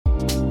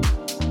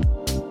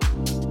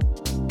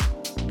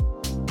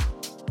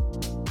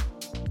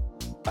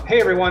Hey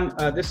everyone,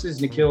 this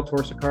is Nikhil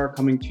Torsakar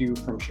coming to you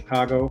from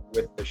Chicago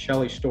with the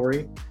Shelley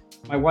story.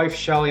 My wife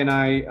Shelley and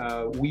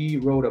I, we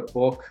wrote a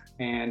book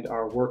and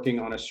are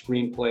working on a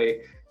screenplay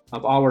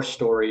of our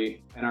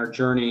story and our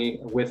journey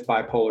with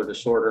bipolar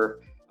disorder.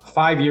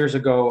 5 years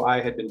ago,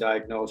 I had been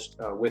diagnosed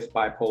with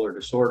bipolar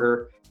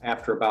disorder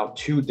after about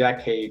 2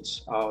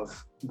 decades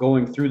of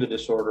going through the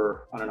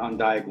disorder on an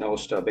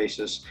undiagnosed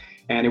basis.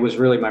 And it was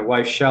really my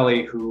wife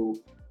Shelley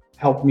who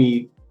helped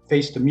me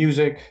face the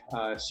music,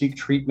 seek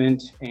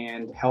treatment,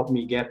 and help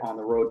me get on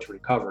the road to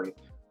recovery.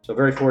 So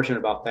very fortunate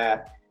about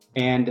that.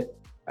 And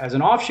as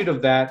an offshoot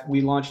of that,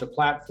 we launched a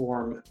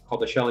platform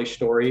called The Shelley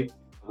Story,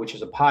 which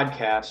is a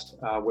podcast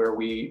where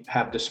we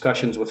have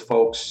discussions with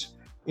folks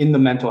in the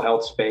mental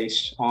health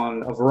space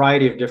on a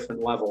variety of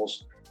different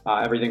levels,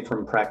 everything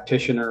from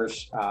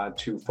practitioners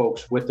to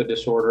folks with the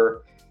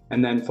disorder,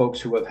 and then folks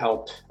who have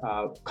helped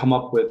come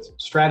up with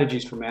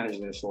strategies for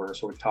managing the disorder.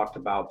 So we've talked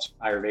about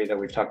Ayurveda,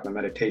 we've talked about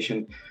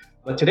meditation.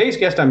 But today's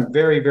guest I'm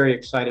very, very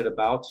excited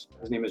about.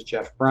 His name is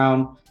Jeff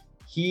Brown.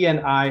 He and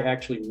I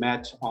actually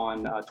met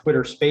on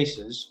Twitter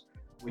Spaces,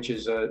 which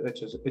is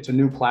it's a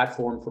new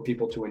platform for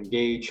people to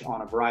engage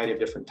on a variety of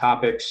different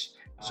topics.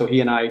 So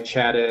he and I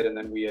chatted, and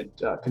then we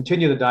had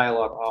continued the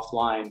dialogue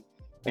offline.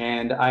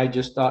 And I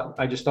just thought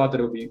that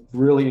it would be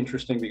really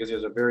interesting because he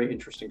has a very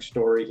interesting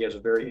story. He has a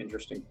very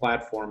interesting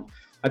platform.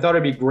 I thought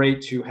it'd be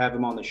great to have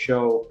him on the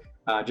show,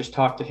 just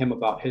talk to him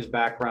about his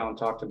background,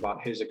 talk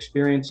about his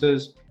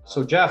experiences.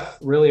 So Jeff,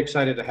 really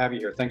excited to have you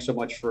here. Thanks so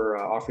much for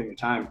offering your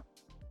time.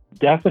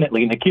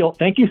 Definitely. Nikhil,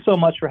 thank you so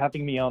much for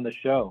having me on the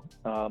show.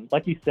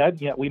 Like you said,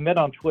 we met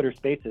on Twitter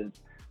Spaces,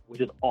 which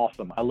is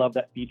awesome. I love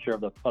that feature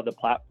of the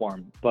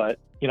platform. But,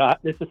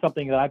 this is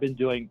something that I've been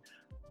doing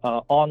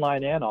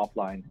online and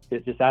offline,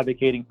 is just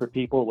advocating for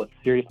people with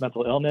serious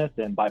mental illness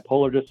and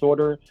bipolar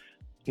disorder,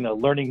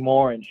 learning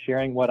more and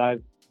sharing what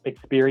I've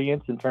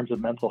experienced in terms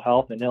of mental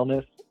health and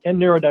illness and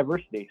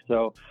neurodiversity.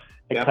 So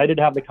excited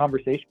to have the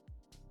conversation.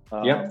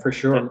 For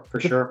sure.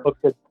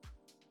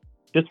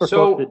 Just for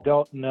folks that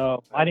don't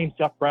know, my name's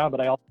Jeff Brown,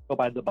 but I also go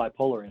by the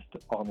Bipolarist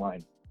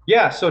online.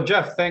 Yeah. So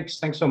Jeff, thanks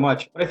so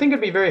much. But I think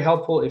it'd be very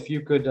helpful if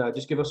you could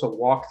just give us a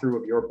walkthrough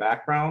of your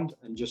background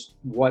and just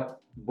what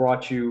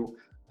brought you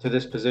to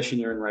this position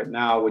you're in right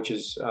now, which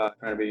is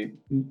trying to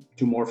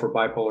do more for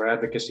bipolar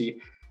advocacy.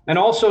 And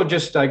also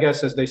just, I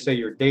guess, as they say,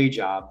 your day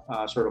job,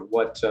 sort of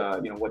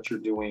what you're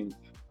doing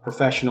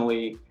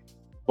professionally.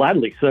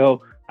 Gladly.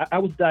 So I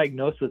was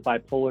diagnosed with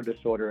bipolar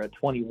disorder at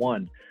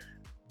 21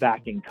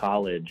 back in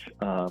college,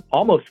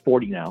 almost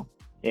 40 now,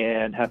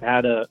 and have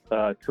had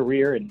a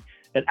career an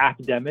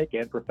academic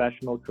and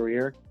professional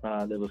career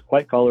that was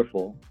quite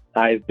colorful.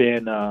 I've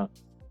been a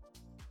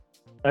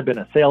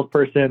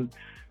salesperson.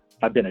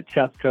 I've been a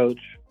chess coach.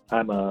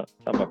 I'm a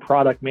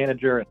product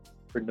manager and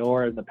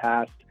entrepreneur in the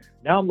past.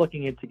 Now I'm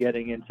looking into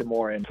getting into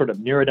more in sort of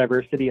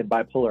neurodiversity and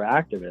bipolar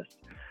activist,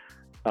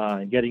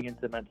 and getting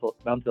into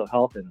mental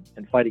health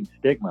and fighting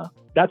stigma.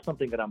 That's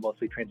something that I'm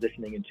mostly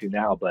transitioning into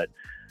now. But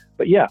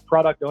yeah,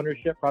 product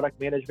ownership, product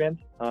management.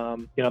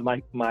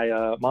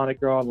 My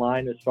moniker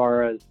online as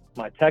far as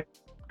my tech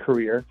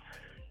career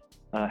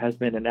has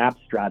been an app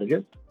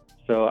strategist.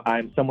 So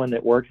I'm someone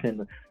that works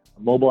in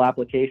mobile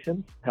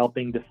applications,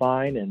 helping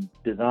define and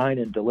design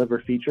and deliver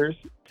features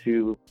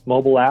to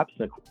mobile apps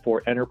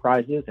for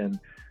enterprises and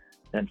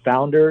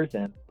founders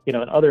and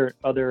other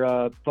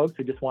folks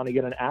who just want to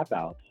get an app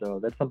out. So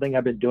that's something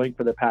I've been doing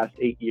for the past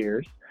 8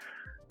 years.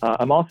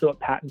 I'm also a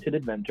patented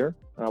inventor.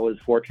 I was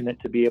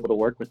fortunate to be able to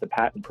work with the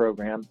patent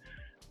program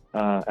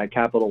at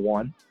Capital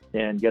One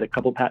and get a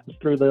couple patents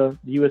through the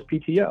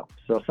USPTO.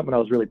 So something I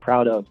was really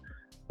proud of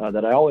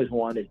that I always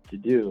wanted to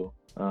do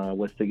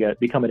was to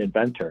become an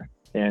inventor.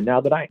 And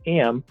now that I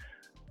am,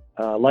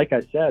 like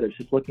I said, it's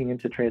just looking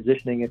into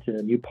transitioning into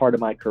a new part of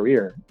my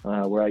career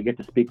where I get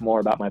to speak more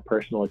about my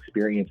personal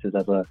experiences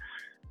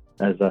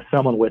as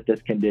someone with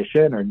this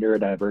condition or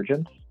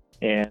neurodivergence,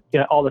 and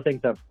all the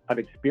things I've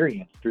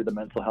experienced through the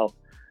mental health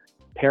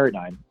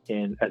paradigm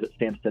and as it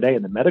stands today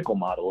in the medical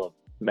model of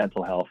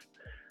mental health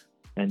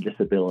and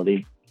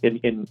disability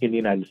in the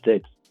United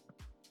States.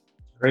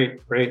 Great.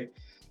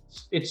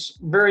 It's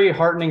very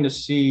heartening to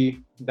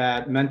see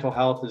that mental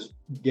health is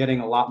getting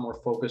a lot more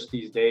focus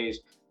these days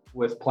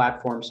with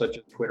platforms such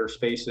as Twitter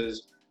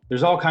Spaces.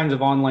 There's all kinds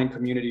of online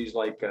communities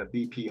like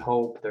BP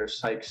Hope, there's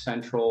Psych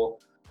Central,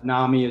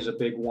 NAMI is a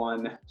big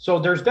one. So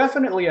there's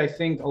definitely, I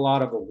think, a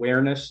lot of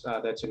awareness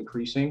that's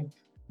increasing.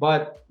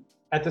 But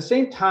at the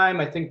same time,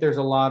 I think there's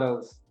a lot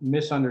of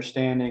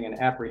misunderstanding and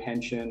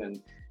apprehension,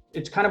 and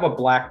it's kind of a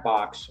black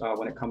box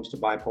when it comes to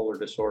bipolar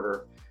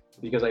disorder.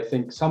 Because I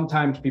think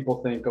sometimes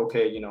people think,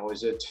 okay,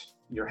 is it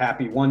you're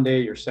happy one day,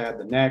 you're sad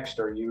the next?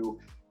 Are you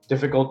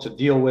difficult to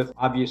deal with?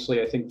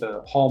 Obviously, I think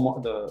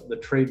the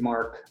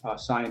trademark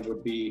signs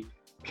would be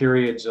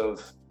periods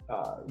of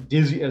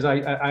dizzy, as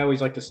I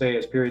always like to say,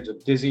 as periods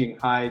of dizzying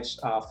highs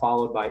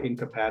followed by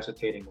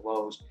incapacitating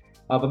lows.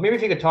 But maybe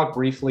if you could talk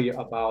briefly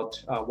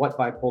about what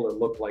bipolar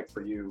looked like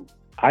for you.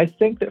 I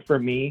think that for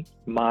me,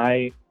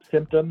 my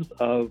symptoms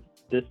of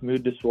this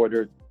mood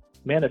disorder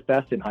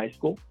manifest in high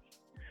school.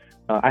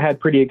 I had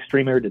pretty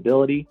extreme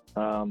irritability.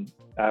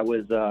 I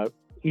was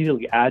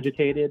easily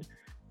agitated,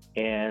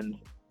 and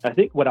I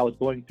think what I was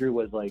going through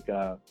was like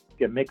a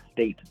mixed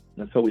state.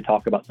 That's what we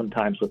talk about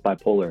sometimes with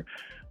bipolar,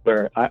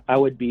 where I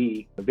would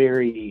be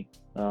very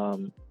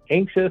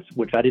anxious,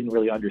 which I didn't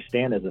really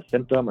understand as a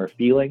symptom or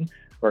feeling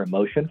or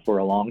emotion for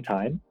a long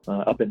time,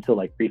 up until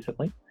like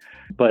recently.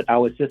 But I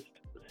was just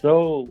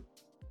so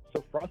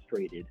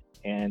frustrated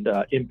and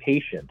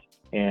impatient,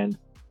 and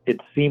it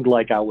seemed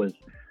like I was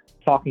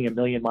talking a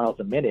million miles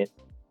a minute,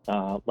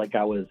 like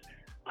I was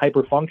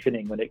hyper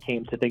functioning when it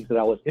came to things that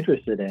I was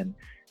interested in.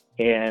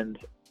 And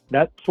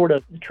that sort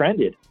of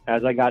trended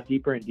as I got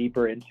deeper and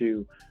deeper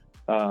into,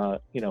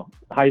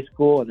 high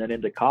school and then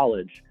into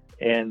college.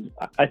 And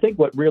I think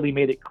what really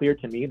made it clear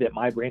to me that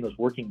my brain was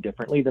working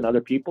differently than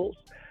other people's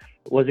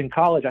was in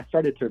college. I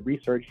started to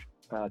research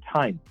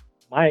time.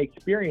 My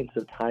experience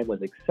of time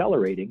was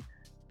accelerating.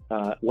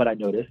 What I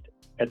noticed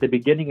at the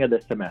beginning of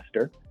the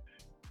semester,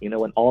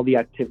 when all the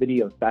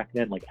activity of back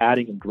then, like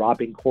adding and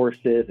dropping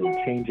courses and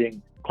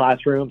changing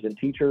classrooms and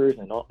teachers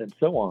and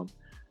so on,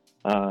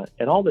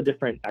 and all the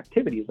different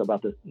activities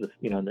about this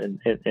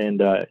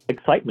and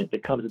excitement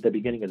that comes at the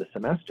beginning of the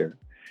semester.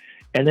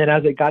 And then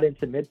as it got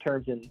into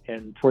midterms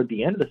and toward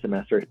the end of the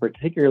semester,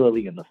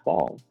 particularly in the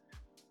fall,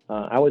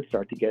 I would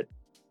start to get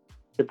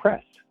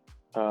depressed.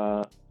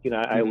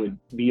 I would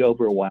be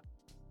overwhelmed.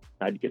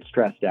 I'd get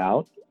stressed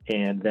out,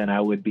 and then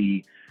I would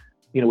be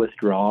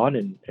withdrawn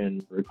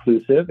and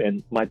reclusive,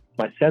 and my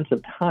sense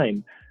of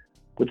time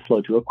would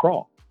slow to a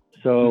crawl.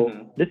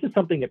 So this is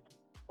something that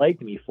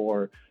plagued me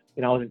for,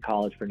 I was in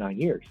college for 9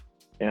 years,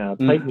 and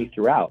plagued me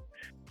throughout.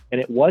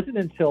 And it wasn't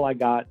until I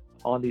got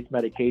on these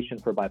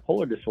medications for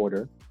bipolar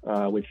disorder,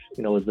 which,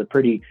 was a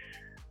pretty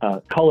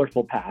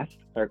colorful path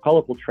or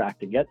colorful track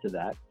to get to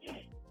that,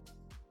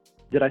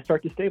 did I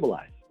start to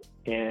stabilize.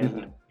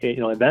 And,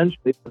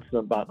 eventually,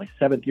 about my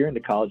 7th year into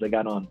college, I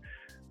got on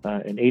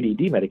an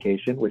ADD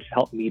medication, which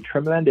helped me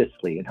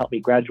tremendously and helped me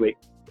graduate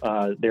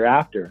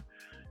thereafter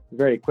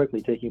very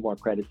quickly, taking more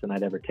credits than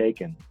I'd ever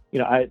taken.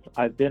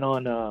 I've been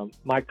on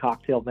my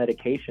cocktail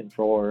medication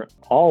for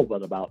all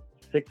but about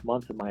 6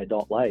 months of my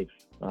adult life.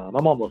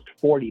 I'm almost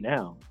 40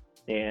 now,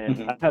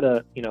 and I've had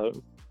a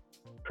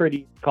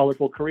pretty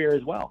colorful career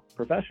as well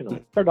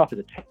professionally. Started off as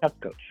a chess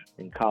coach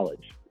in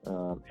college,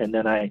 and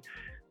then I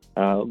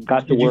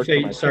got to work.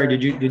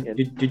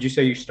 Did you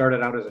say you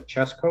started out as a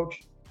chess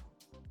coach?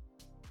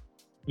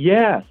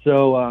 Yeah.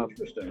 So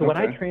when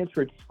I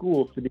transferred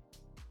schools to be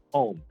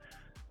home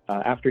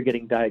after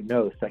getting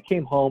diagnosed, I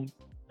came home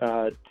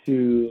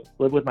to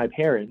live with my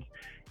parents,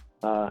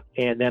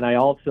 and then I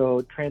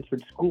also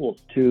transferred schools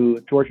to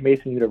George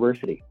Mason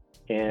University.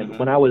 And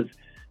when I was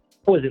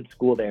in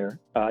school there,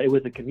 it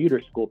was a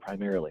commuter school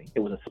primarily. It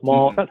was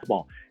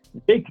a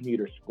big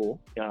commuter school.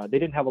 They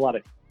didn't have a lot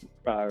of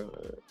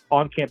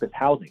on-campus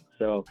housing,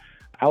 so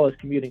I was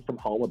commuting from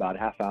home about a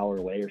half hour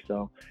away or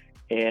so,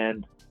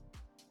 and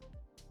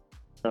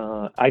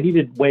I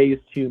needed ways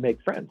to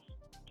make friends.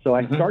 So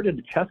I started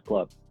a chess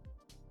club,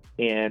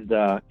 and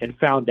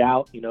found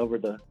out, over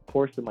the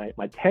course of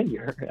my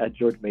tenure at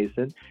George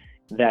Mason,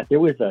 that there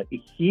was a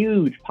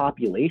huge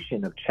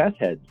population of chess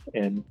heads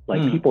and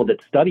people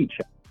that studied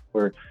chess,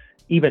 were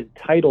even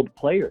titled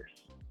players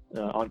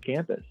on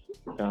campus.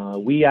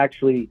 We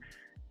actually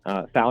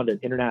found an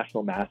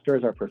international master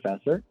as our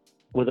professor.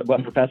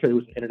 Professor who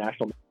was an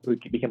international who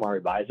became our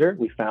advisor.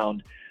 We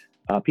found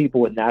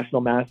people with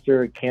national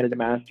master, Canada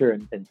master,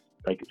 and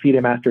like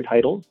FIDE master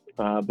titles.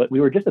 But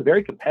we were just a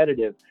very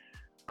competitive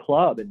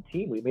club and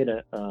team. We made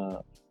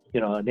a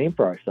name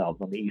for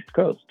ourselves on the East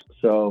Coast.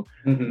 So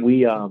we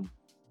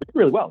did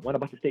really well. Won a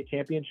bunch of state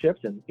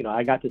championships, and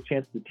I got the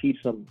chance to teach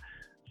some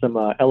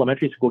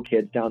elementary school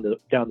kids down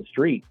the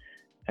street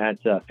at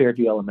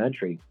Fairview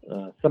Elementary.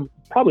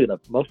 Probably the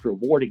most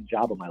rewarding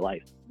job of my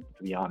life,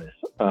 to be honest.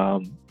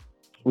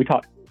 We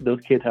taught those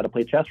kids how to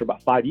play chess for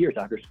about 5 years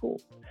after school.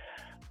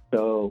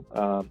 So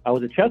I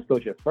was a chess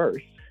coach at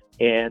first,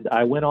 and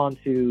I went on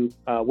to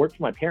work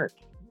for my parents.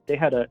 They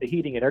had a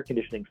heating and air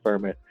conditioning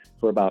firm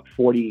for about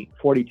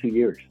 42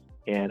 years.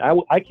 And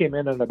I came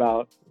in at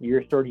about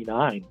year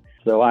 39.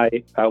 So I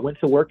went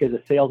to work as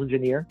a sales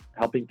engineer,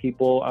 helping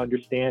people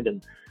understand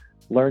and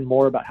learn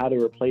more about how to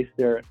replace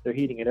their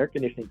heating and air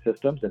conditioning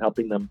systems, and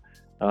helping them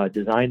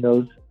design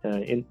those,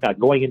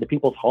 going into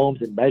people's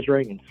homes and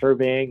measuring and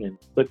surveying,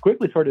 but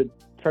quickly started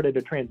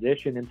to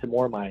transition into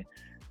more my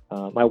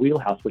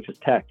wheelhouse, which is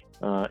tech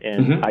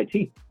and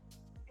IT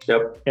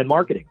and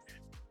marketing.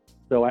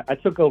 So I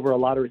took over a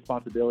lot of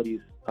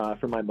responsibilities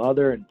for my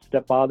mother and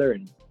stepfather,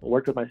 and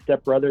worked with my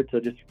stepbrother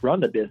to just run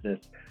the business,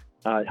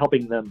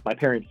 helping my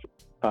parents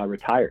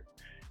retire.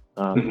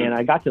 And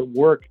I got to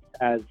work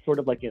as sort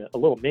of like a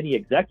little mini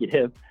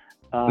executive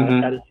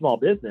at a small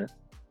business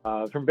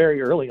from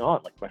very early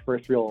on, like my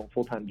first real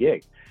full-time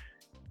gig.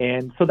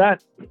 And so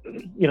that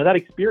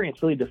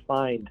experience really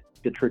defined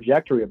the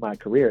trajectory of my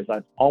career. As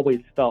I've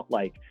always felt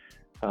like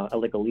a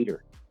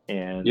leader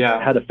and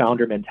had a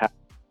founder mentality,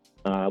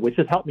 which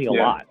has helped me a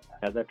lot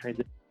as I've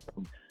transitioned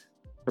from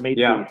from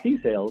Yeah.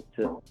 HVAC sales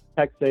to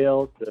tech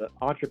sales to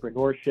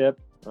entrepreneurship.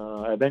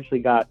 I eventually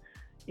got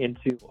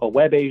into a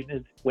web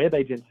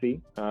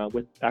agency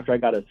after I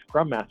got a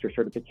Scrum Master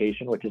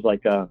certification, which is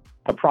like a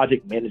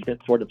project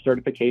management sort of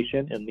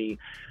certification in the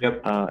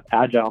Yep.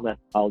 agile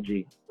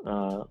methodology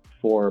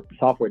for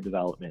software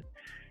development.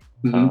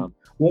 Mm-hmm.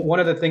 One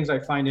of the things I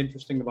find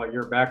interesting about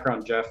your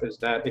background, Jeff, is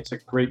that it's a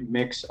great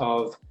mix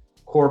of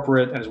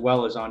corporate as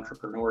well as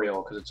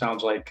entrepreneurial, because it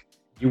sounds like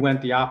you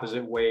went the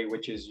opposite way,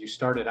 which is you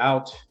started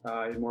out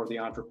in more of the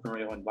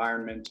entrepreneurial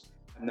environment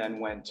and then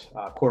went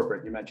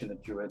corporate. You mentioned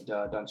that you had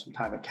done some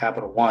time at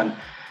Capital One.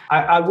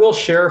 I will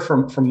share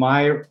from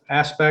my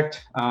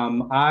aspect.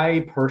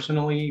 I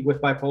personally, with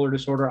bipolar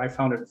disorder, I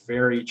found it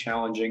very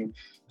challenging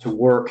to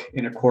work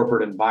in a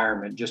corporate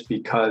environment just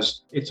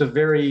because it's a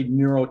very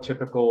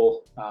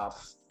neurotypical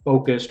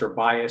focused or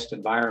biased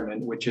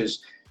environment, which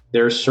is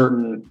there's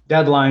certain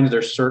deadlines,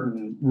 there's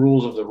certain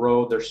rules of the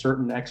road, there's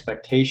certain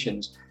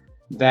expectations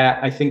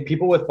that I think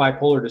people with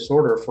bipolar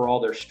disorder, for all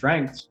their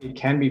strengths, it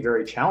can be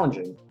very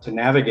challenging to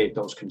navigate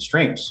those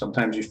constraints.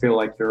 Sometimes you feel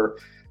like you're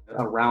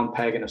a round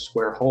peg in a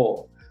square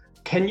hole.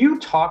 Can you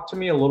talk to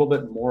me a little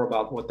bit more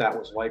about what that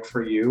was like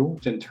for you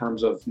in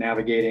terms of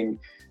navigating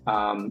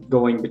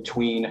going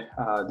between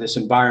this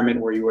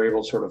environment where you were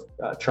able to sort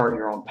of chart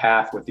your own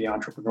path with the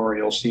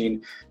entrepreneurial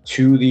scene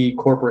to the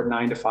corporate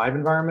 9-to-5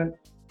 environment?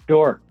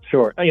 Sure.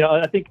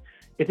 I think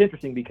it's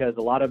interesting because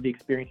a lot of the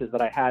experiences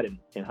that I had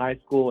in high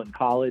school and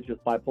college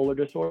with bipolar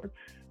disorder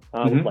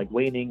with like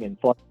waning and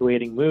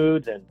fluctuating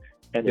moods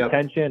and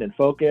attention and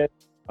focus,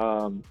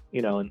 and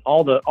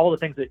all the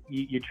things that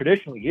you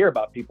traditionally hear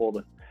about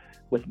people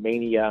with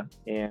mania,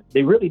 and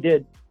they really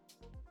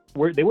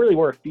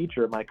were a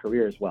feature of my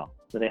career as well.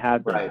 And they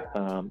have been. Right.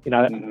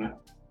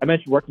 I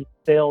mentioned working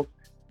in sales.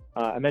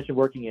 I mentioned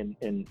working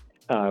in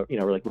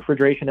like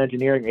refrigeration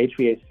engineering, or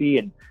HVAC,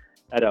 and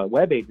at a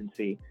web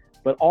agency.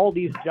 But all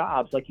these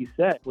jobs, like you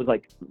said, was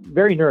like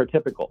very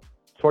neurotypical,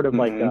 sort of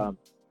like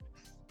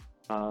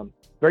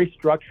very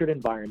structured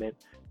environment.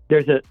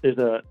 There's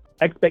a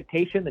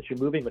expectation that you're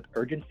moving with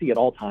urgency at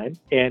all times,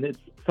 and it's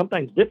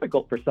sometimes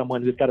difficult for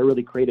someone who's got a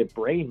really creative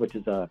brain, which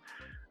is a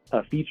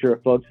feature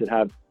of folks that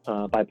have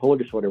bipolar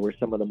disorder. We're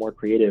some of the more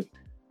creative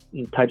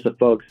types of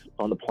folks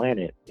on the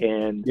planet,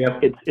 and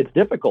it's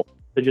difficult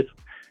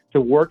to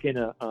work in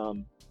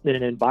an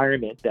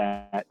environment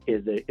that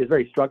is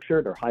very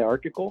structured or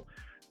hierarchical.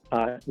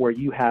 Where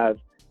you have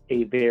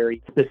a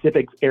very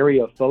specific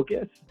area of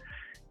focus,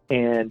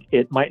 and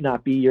it might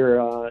not be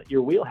your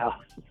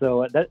wheelhouse.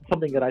 So that's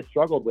something that I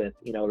struggled with,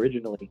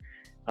 originally.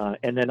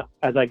 And then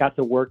as I got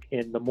to work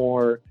in the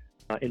more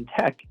in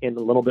tech, in a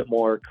little bit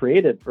more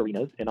creative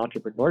arenas in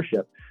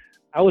entrepreneurship,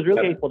 I was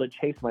really able to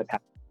chase my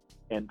passion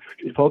and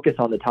focus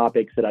on the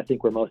topics that I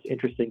think were most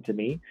interesting to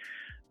me,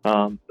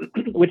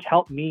 which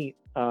helped me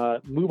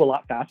move a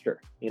lot faster,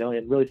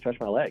 and really stretch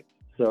my legs.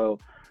 So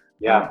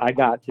I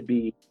got to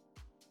be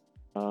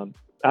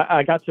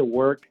I got to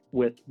work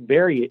with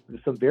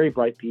some very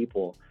bright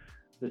people,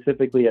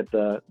 specifically at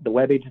the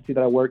web agency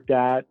that I worked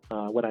at.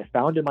 When I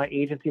founded my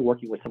agency,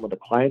 working with some of the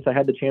clients I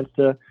had the chance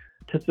to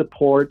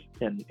support,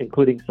 and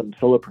including some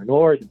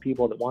solopreneurs and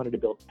people that wanted to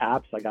build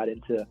apps, I got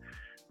into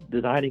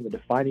designing and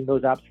defining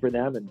those apps for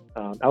them. And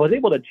I was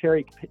able to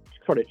cherry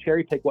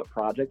pick what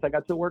projects I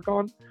got to work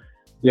on.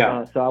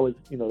 So I was,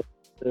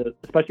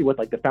 especially with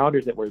like the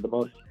founders that were the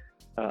most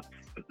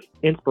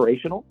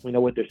inspirational,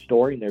 with their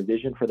story and their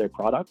vision for their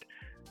product.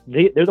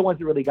 They're the ones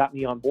that really got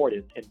me on board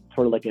and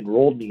sort of like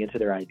enrolled me into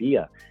their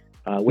idea,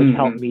 which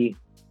helped me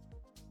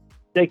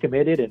stay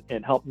committed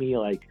and helped me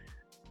like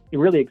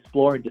really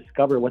explore and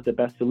discover what the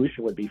best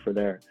solution would be for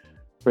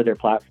their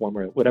platform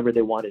or whatever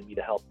they wanted me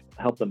to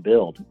help them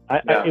build.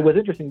 It was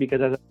interesting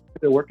because as I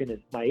was working at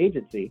my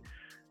agency,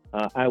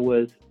 I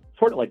was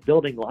sort of like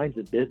building lines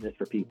of business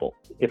for people.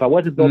 If I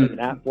wasn't building an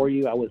app for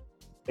you, I was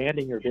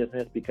expanding your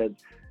business because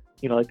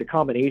like the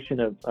combination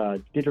of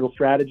digital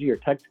strategy or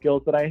tech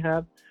skills that I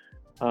have,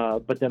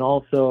 but then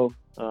also,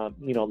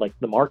 like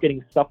the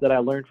marketing stuff that I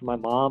learned from my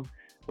mom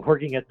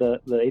working at the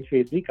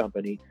HVAC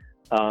company,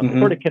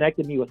 sort of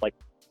connected me with like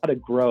how to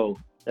grow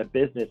a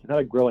business and how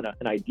to grow an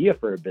idea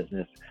for a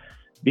business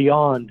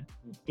beyond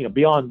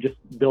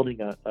just building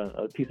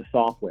a piece of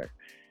software.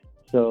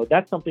 So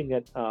that's something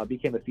that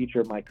became a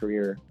feature of my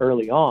career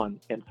early on,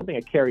 and something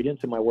I carried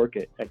into my work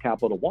at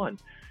Capital One,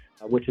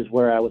 which is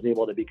where I was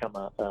able to become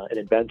an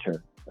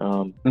inventor.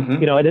 And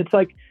it's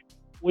like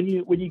when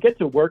you get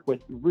to work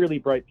with really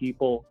bright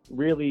people,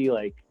 really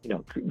like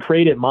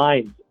creative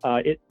minds,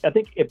 I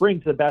think it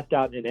brings the best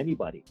out in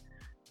anybody.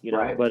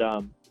 Right. But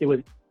it was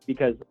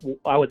because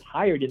I was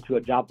hired into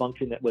a job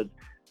function that was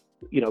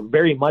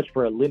very much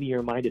for a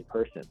linear-minded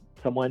person,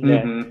 someone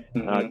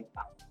that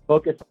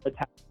focused on the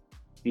task,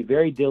 be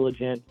very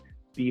diligent,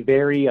 be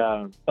very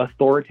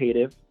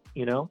authoritative,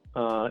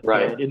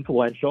 and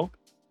influential.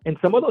 And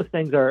some of those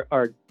things are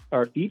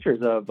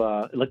features of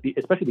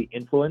especially the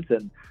influence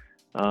and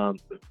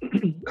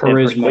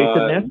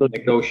charisma, and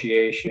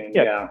negotiation.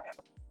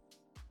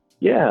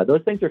 Yeah,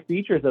 those things are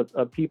features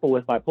of people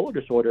with bipolar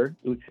disorder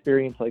who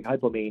experience like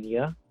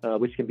hypomania,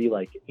 which can be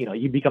like,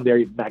 you become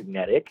very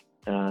magnetic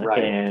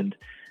Right. and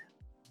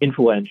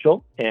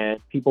influential, and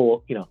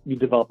people, you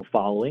develop a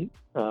following.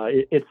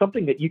 It's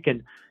something that you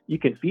can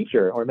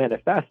feature or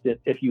manifest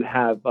if you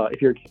have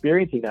if you're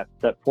experiencing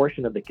that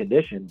portion of the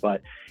condition,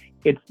 but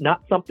it's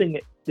not something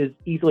that is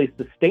easily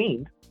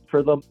sustained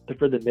for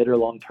the mid or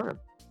long term.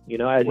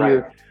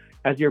 Right.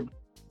 As your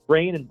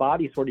brain and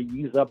body sort of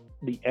use up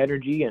the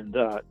energy and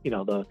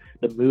the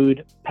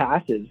mood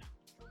passes,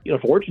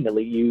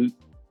 fortunately you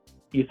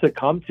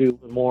succumb to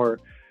more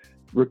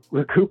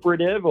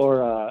recuperative,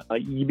 or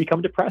you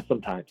become depressed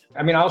sometimes.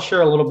 I mean, I'll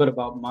share a little bit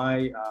about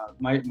my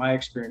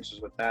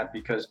experiences with that,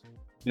 because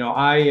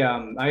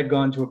I had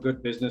gone to a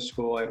good business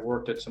school. I had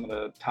worked at some of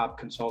the top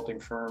consulting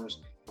firms,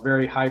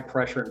 very high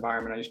pressure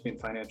environment. I used to be in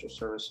financial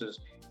services.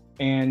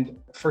 And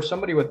for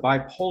somebody with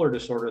bipolar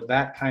disorder,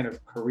 that kind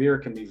of career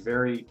can be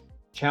very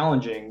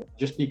challenging,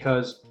 just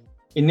because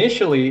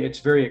initially it's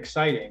very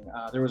exciting.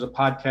 There was a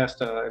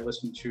podcast I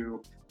listened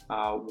to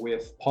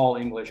with Paul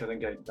English. I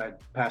think I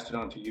passed it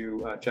on to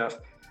you, Jeff.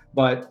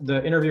 But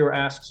the interviewer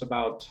asks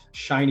about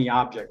shiny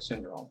object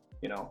syndrome.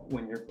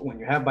 When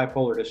you have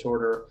bipolar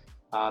disorder,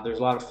 there's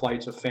a lot of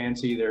flights of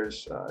fancy.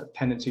 There's a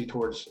tendency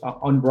towards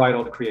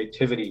unbridled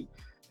creativity.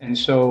 And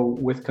so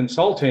with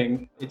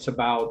consulting, it's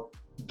about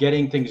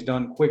getting things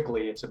done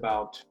quickly. It's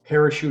about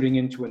parachuting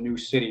into a new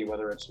city,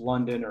 whether it's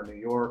London or New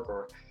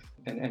York,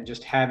 and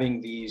just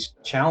having these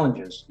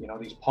challenges,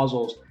 these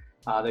puzzles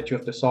that you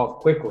have to solve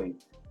quickly.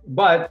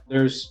 But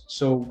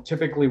so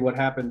typically what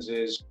happens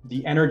is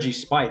the energy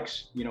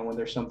spikes, when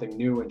there's something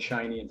new and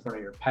shiny in front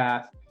of your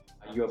path.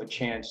 You have a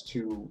chance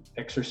to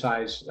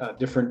exercise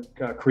different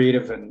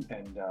creative and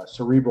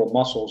cerebral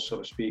muscles, so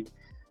to speak.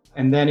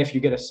 And then if you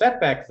get a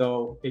setback,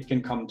 though, it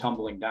can come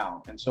tumbling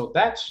down. And so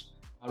that's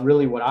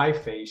really what I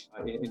faced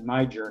in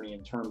my journey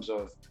in terms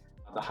of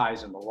the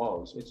highs and the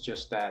lows. It's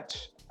just that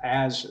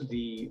as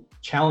the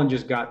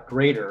challenges got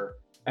greater,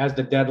 as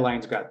the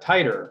deadlines got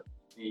tighter,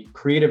 the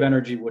creative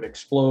energy would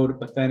explode,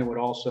 but then there would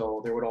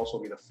also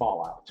be the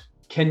fallout.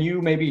 Can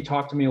you maybe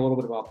talk to me a little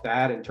bit about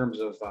that in terms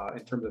of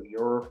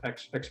your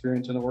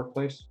experience in the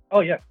workplace?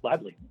 Oh yeah,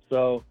 gladly.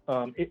 So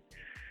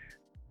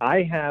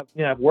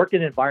I've worked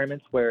in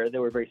environments where they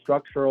were very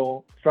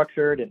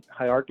structured and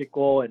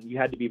hierarchical, and you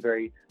had to be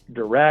very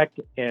direct,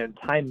 and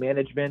time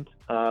management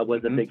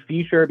was a big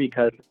feature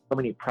because so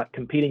many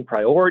competing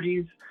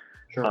priorities.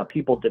 Sure.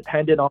 People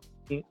depended on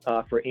me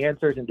for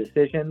answers and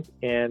decisions,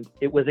 and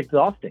it was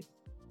exhausting.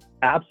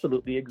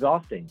 Absolutely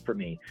exhausting for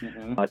me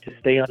to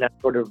stay on that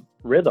sort of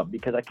rhythm,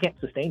 because I can't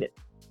sustain it.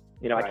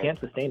 Right. I can't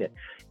sustain it.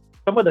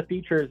 Some of the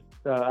features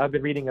I've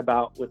been reading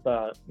about with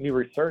new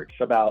research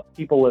about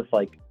people with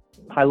like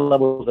high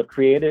levels of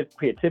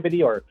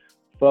creativity, or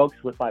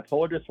folks with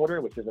bipolar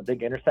disorder, which is a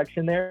big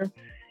intersection there,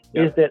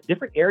 is that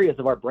different areas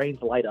of our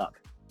brains light up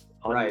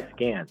on these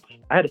scans.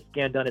 I had a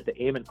scan done at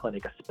the Amen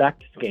Clinic, a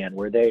SPECT scan,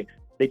 where they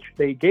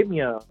gave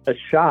me a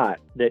shot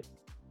that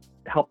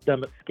helped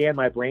them scan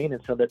my brain,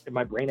 and so that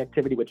my brain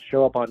activity would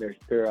show up on their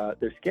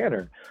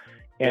scanner.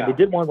 And they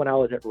did one when I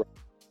was at,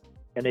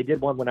 and they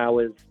did one when I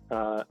was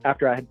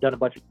after I had done a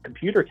bunch of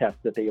computer tests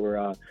that they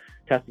were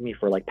testing me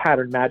for, like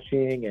pattern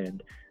matching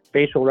and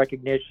facial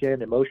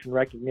recognition, emotion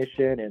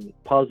recognition, and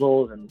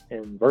puzzles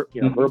and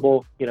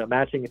verbal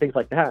matching and things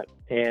like that.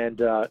 And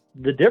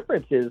the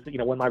difference is,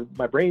 when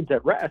my brain's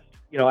at rest,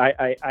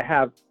 I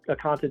have a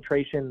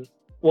concentration.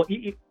 Well,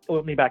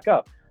 let me back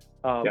up.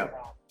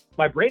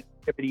 My brain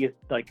activity is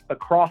like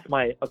across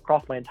my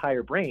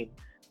entire brain,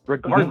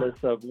 regardless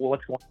of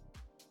what's going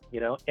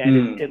on,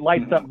 and it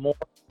lights up more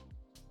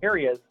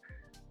areas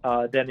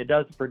than it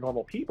does for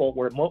normal people,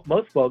 where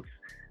most folks,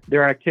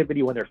 their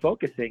activity when they're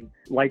focusing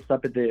lights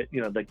up at the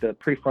like the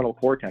prefrontal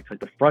cortex, like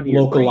the front of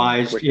your brain,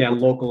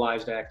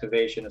 localized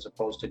activation, as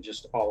opposed to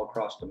just all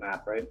across the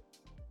map, right?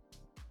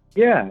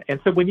 Yeah.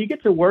 And so when you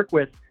get to work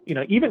with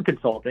even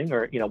consulting,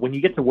 or when you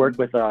get to work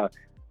with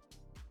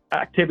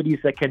activities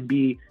that can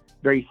be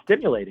very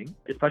stimulating,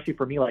 especially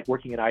for me, like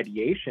working in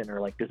ideation or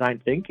like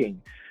design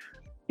thinking,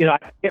 I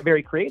get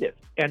very creative,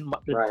 and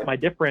my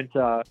different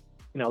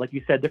like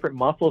you said, different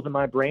muscles in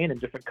my brain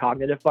and different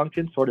cognitive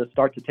functions sort of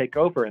start to take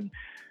over. And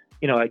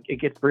it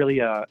gets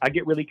really, I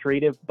get really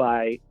creative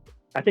by,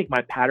 I think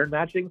my pattern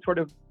matching sort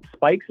of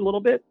spikes a little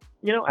bit.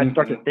 I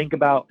start to think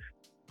about,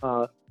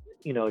 if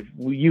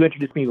you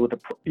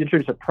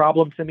introduce a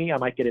problem to me, I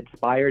might get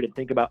inspired and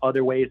think about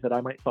other ways that I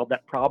might solve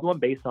that problem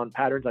based on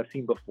patterns I've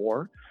seen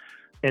before,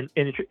 and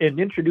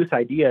introduce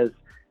ideas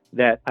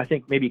that I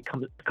think maybe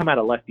come out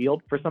of left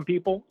field for some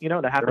people.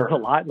 That happens a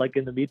lot, like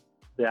in the media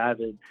that I've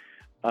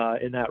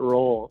in that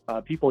role,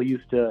 people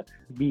used to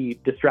be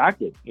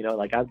distracted.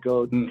 Like I'd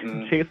go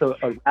chase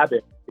a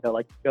rabbit.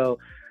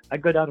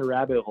 I'd go down a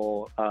rabbit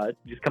hole,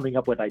 just coming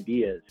up with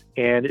ideas,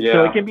 and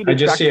so it can be distracting.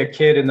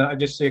 I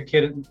just see a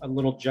kid, a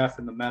little Jeff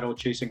in the meadow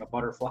chasing a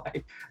butterfly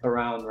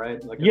around,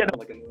 right? But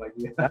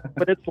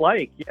it's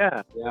like,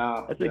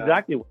 that's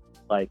exactly what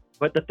it's like.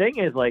 But the thing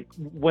is, like,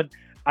 when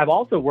I've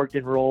also worked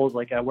in roles,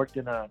 like I worked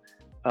in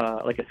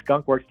like a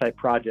skunkworks type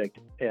project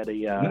at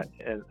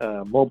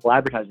a mobile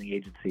advertising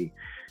agency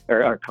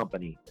or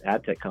company,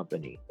 ad tech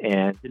company.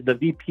 And the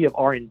VP of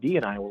R&D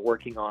and I were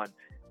working on,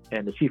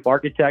 and the chief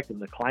architect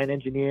and the client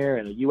engineer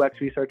and a UX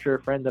researcher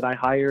friend that I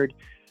hired,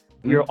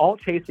 we were all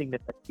chasing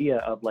this idea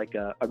of like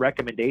a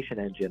recommendation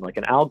engine, like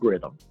an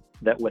algorithm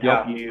that would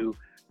help you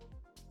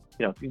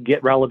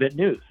get relevant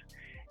news.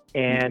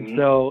 And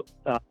so,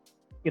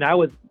 I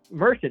was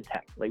immersed in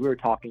tech. Like we were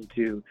talking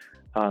to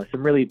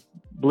some really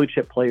blue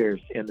chip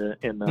players in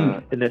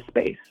this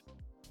space.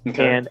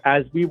 Okay. And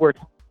as we were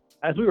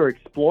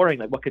exploring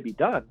like what could be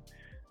done,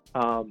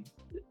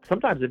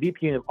 sometimes the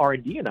VP of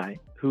R&D and I,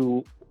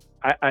 who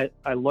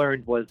I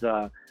learned was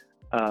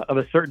of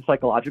a certain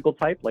psychological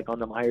type, like on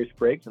the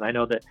Myers-Briggs, and I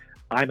know that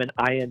I'm an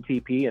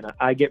INTP, and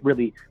I get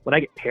really, when I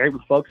get paired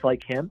with folks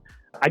like him,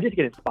 I just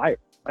get inspired.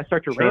 I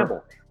start to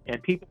ramble,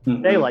 and people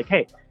say like,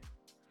 hey,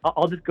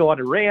 I'll just go on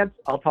a rant.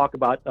 I'll talk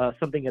about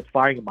something that's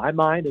firing in my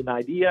mind, an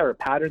idea or a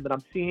pattern that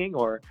I'm seeing,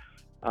 or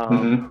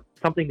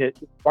something that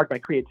sparked my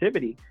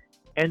creativity.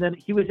 And then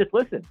he would just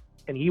listen,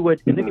 and and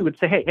then he would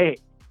say, hey,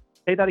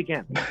 say that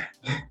again.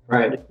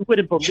 Right.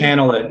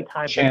 Channel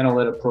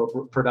it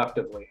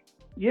productively.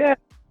 Yeah. It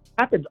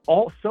happens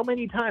so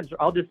many times.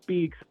 I'll just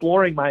be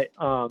exploring my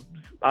a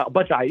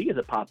bunch of ideas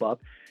that pop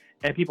up,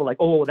 and people are like,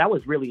 oh, that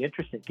was really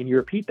interesting. Can you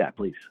repeat that,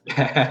 please?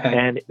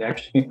 And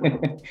actually,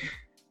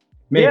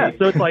 yeah,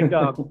 so it's like,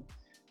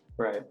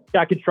 right.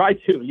 Yeah, I could try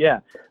to,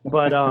 yeah.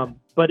 But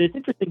it's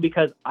interesting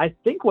because I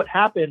think what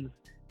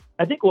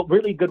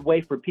really good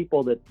way for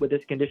people with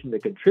this condition to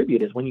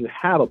contribute is when you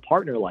have a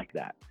partner like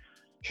that.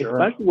 Sure.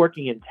 Especially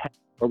working in tech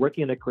or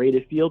working in a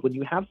creative field, when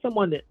you have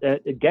someone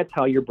that gets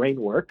how your brain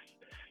works,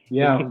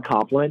 and can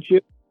complement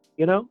you,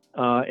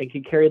 and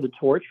can carry the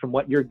torch from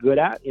what you're good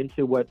at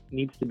into what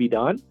needs to be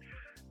done.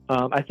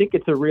 I think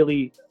it's a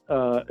really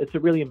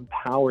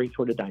empowering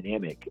sort of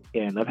dynamic,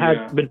 and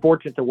I've been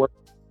fortunate to work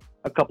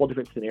a couple of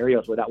different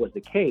scenarios where that was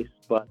the case.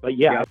 But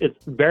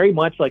it's very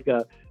much like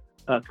a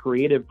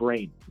creative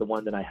brain, the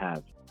one that I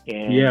have,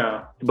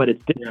 but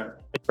it's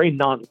very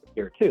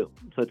non-linear too.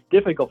 So it's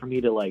difficult for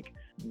me to like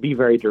be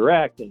very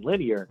direct and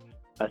linear,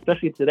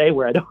 especially today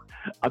where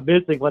I'm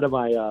missing one of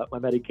my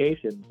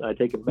medications. I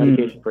take a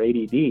medication for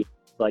ADD.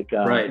 Like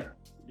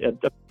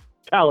the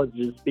challenge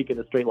is speaking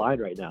a straight line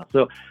right now.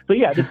 So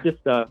yeah, it's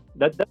just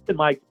that's been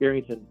my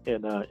experience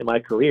in my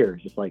career.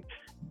 It's just like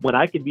when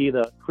I can be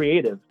the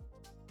creative,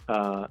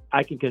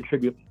 I can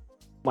contribute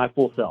my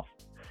full self.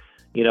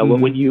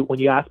 When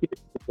you ask me to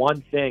do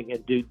one thing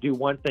and do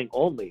one thing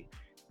only,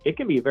 it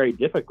can be very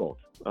difficult,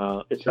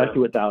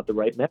 especially without the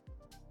right method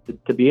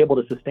to be able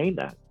to sustain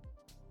that.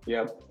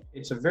 Yeah,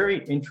 it's a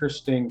very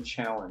interesting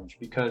challenge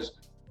because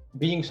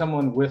being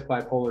someone with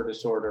bipolar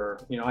disorder,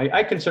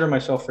 I consider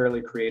myself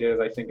fairly creative.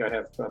 I think I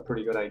have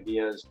pretty good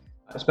ideas,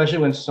 especially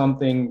when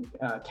something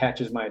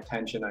catches my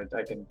attention.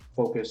 I can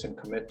focus and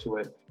commit to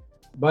it.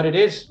 But it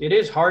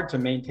is hard to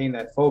maintain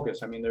that focus.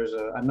 I mean,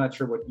 I'm not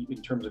sure what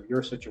in terms of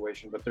your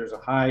situation, but there's a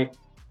high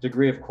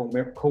degree of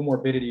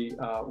comorbidity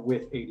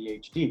with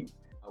ADHD,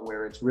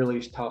 where it's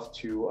really tough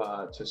to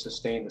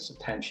sustain this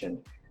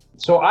attention.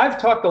 So I've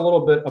talked a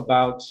little bit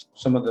about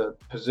some of the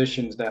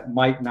positions that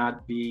might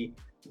not be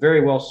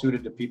very well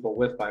suited to people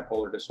with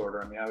bipolar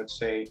disorder. I mean, I would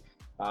say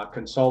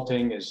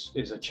consulting is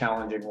a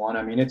challenging one.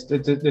 I mean,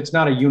 it's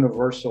not a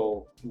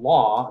universal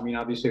law. I mean,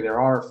 obviously there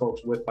are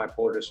folks with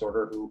bipolar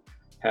disorder who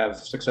have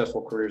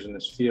successful careers in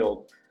this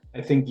field.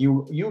 I think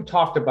you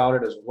talked about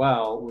it as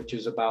well, which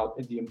is about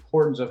the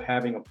importance of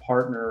having a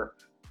partner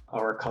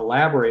or a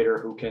collaborator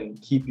who can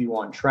keep you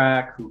on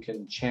track, who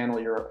can channel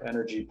your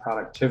energy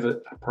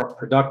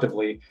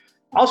productively.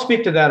 I'll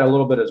speak to that a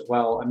little bit as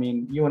well. I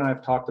mean, you and I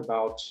have talked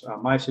about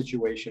my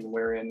situation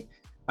wherein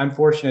I'm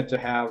fortunate to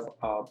have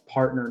a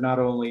partner not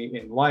only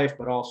in life,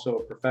 but also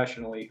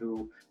professionally,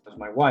 who is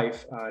my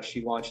wife.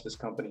 She launched this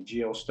company,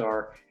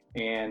 GeoStar,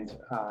 and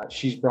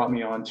she's brought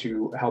me on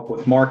to help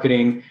with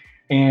marketing.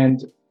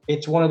 And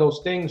it's one of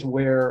those things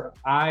where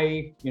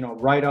I,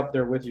 right up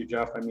there with you,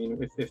 Jeff. I mean,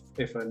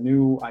 if a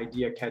new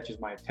idea catches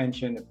my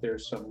attention, if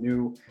there's some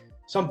new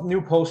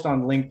post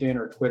on LinkedIn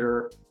or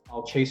Twitter,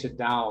 I'll chase it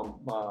down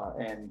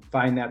and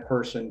find that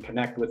person,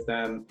 connect with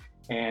them,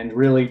 and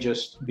really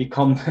just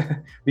become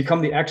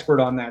the expert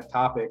on that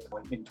topic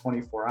in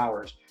 24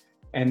 hours.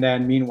 And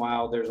then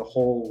meanwhile, there's a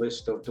whole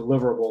list of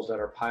deliverables that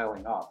are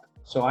piling up.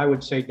 So I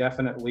would say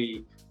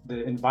definitely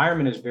the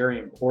environment is very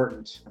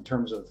important in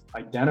terms of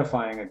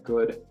identifying a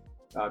good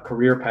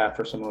career path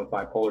for someone with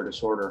bipolar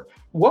disorder.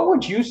 What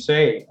would you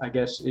say, I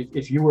guess,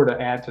 if you were to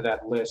add to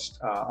that list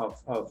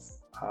of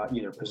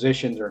either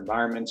positions or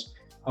environments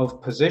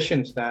of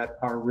positions that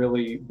are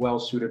really well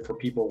suited for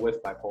people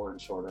with bipolar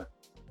disorder?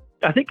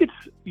 I think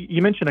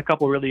you mentioned a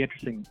couple of really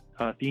interesting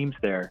themes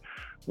there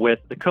with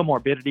the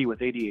comorbidity with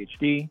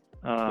ADHD,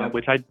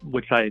 which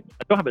I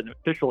don't have an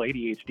official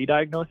ADHD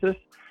diagnosis.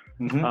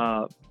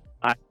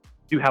 I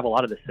do have a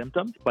lot of the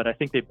symptoms, but I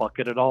think they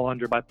bucket it all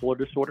under bipolar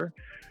disorder.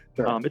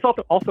 Sure. It's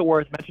also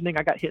worth mentioning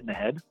I got hit in the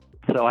head,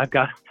 so I've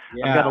got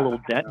a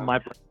little dent in my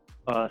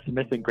some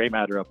missing gray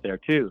matter up there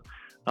too.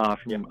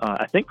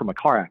 I think from a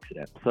car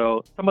accident.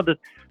 So some of the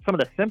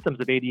symptoms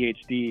of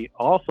ADHD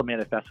also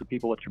manifest with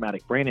people with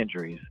traumatic brain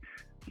injuries.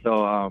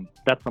 So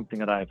that's something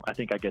that I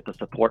think I get the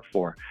support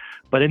for.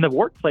 But in the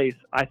workplace,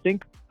 I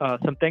think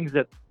some things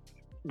that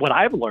what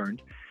I've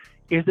learned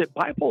is that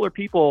bipolar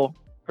people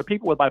or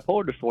people with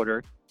bipolar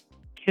disorder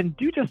can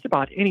do just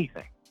about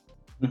anything.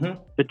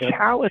 Mm-hmm. The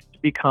challenge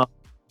becomes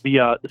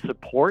the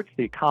supports,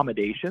 the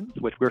accommodations,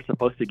 which we're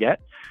supposed to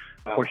get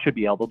or should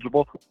be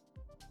eligible for.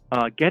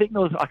 Getting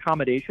those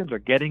accommodations or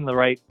getting the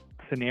right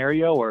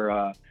scenario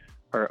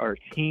or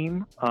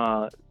team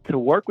to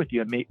work with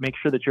you and make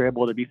sure that you're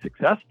able to be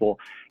successful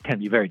can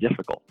be very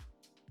difficult.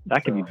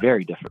 That can be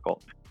very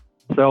difficult.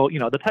 So,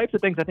 the types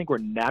of things I think we're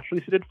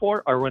naturally suited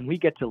for are when we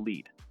get to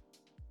lead.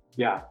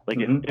 Yeah. Like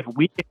if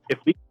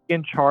we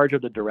in charge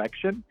of the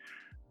direction,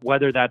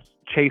 whether that's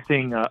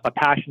chasing a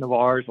passion of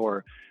ours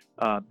or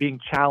being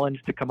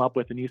challenged to come up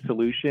with a new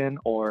solution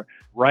or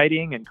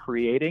writing and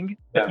creating,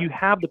 you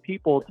have the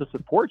people to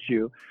support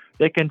you.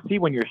 They can see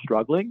when you're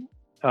struggling,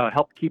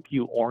 help keep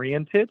you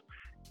oriented,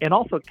 and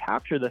also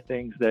capture the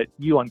things that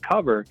you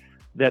uncover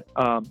that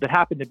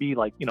happen to be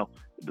like,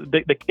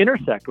 they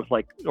intersect with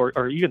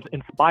or even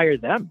inspire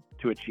them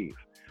to achieve.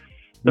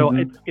 So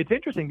it's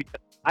interesting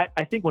because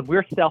I think when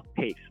we're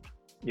self-paced,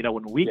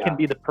 when we can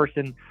be the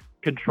person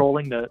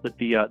controlling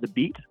the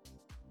beat,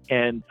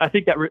 and I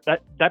think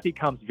that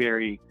becomes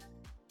very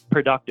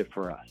productive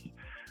for us.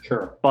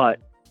 Sure. But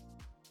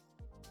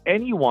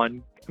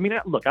anyone,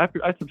 look,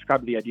 I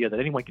subscribe to the idea that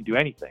anyone can do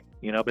anything,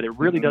 but it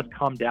really does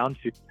come down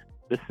to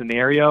the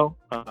scenario,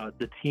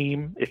 the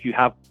team, if you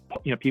have,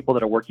 people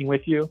that are working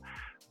with you,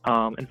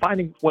 and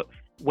finding what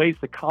ways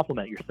to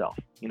complement yourself.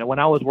 When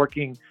I was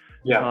working,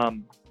 in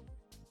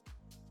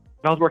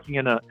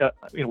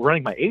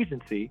running my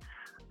agency,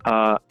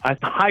 I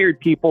hired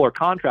people or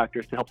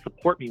contractors to help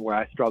support me where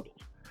I struggled.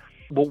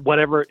 Well,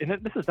 whatever, and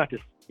this is not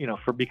just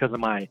because of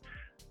my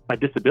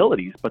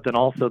disabilities, but then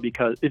also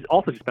because it's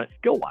also just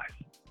skill wise.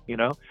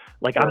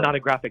 I'm not a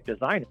graphic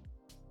designer,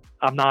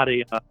 I'm not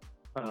an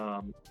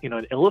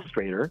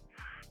illustrator,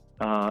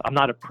 I'm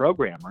not a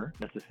programmer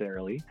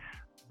necessarily.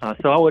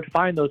 So I would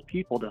find those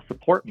people to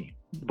support me.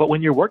 But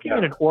when you're working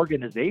in an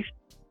organization,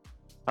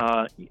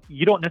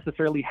 you don't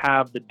necessarily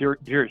have the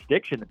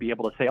jurisdiction to be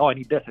able to say, oh, I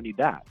need this, I need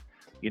that,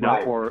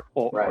 or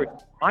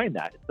find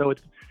that. So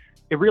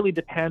it really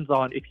depends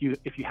on if you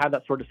have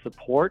that sort of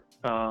support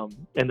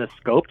and the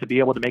scope to be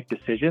able to make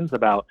decisions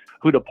about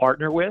who to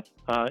partner with.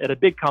 At a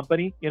big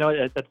company,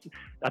 I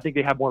think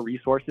they have more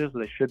resources.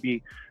 They should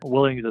be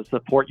willing to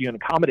support you and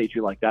accommodate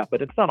you like that.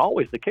 But it's not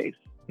always the case.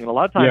 A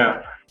lot of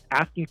times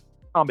asking for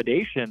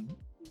accommodation,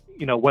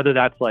 whether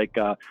that's like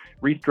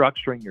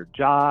restructuring your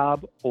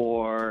job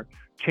or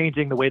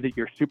changing the way that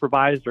you're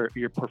supervised or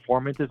your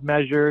performance is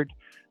measured,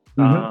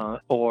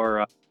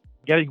 or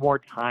getting more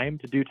time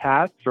to do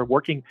tasks or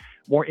working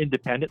more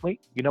independently,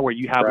 where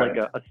you have like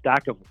a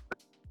stack of work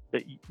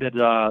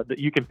that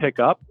you can pick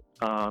up,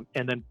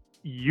 and then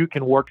you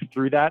can work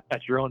through that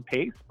at your own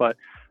pace, but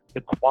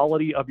the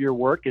quality of your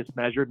work is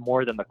measured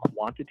more than the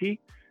quantity.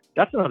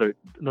 That's another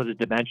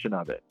dimension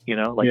of it,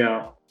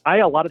 I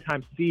a lot of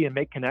times see and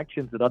make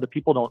connections that other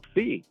people don't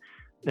see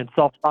and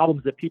solve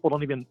problems that people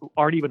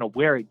aren't even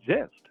aware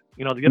exist.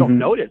 They don't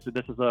notice that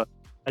this is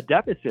a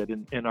deficit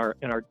in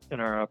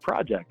our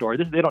project, or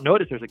they don't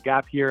notice there's a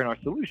gap here in our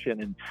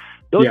solution, and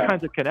those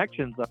kinds of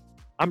connections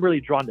I'm really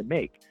drawn to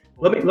make.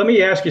 Let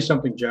me ask you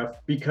something,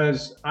 Jeff,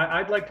 because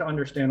I'd like to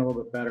understand a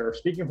little bit better.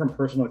 Speaking from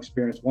personal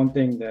experience, one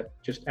thing that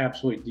just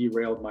absolutely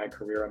derailed my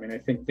career. I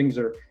think things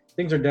are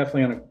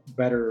definitely on a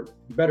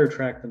better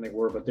track than they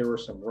were, but there were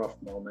some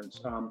rough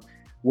moments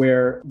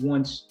where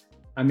once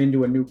I'm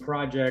into a new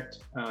project,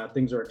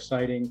 things are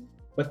exciting.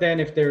 But then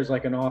if there's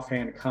like an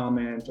offhand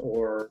comment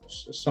or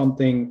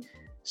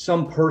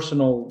some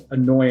personal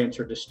annoyance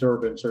or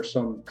disturbance or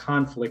some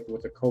conflict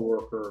with a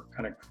coworker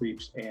kind of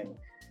creeps in,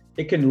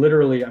 it can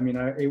literally,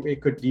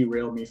 it could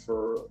derail me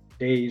for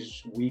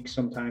days, weeks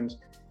sometimes.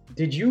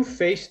 Did you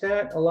face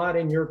that a lot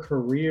in your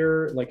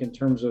career, like in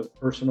terms of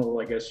personal,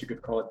 I guess you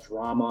could call it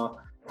drama,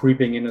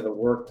 creeping into the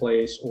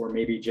workplace, or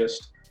maybe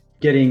just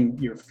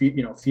getting your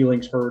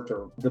feelings hurt,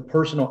 or the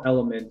personal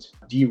element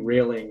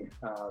derailing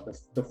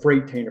the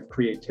freight train of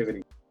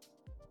creativity?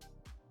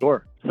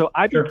 Sure. So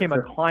I became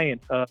a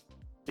client of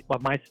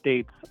my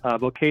state's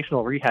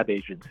vocational rehab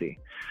agency.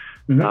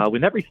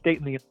 When every state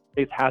in the United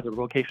States has a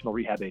vocational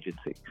rehab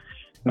agency,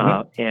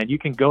 and you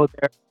can go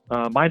there.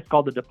 Mine's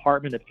called the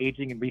Department of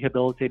Aging and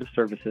Rehabilitative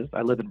Services.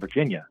 I live in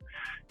Virginia,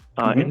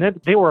 and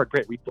then they were a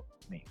great resource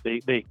for me.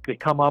 They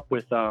come up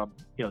with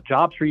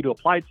jobs for you to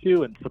apply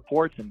to, and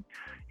supports and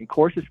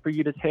courses for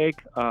you to take,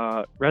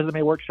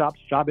 resume workshops,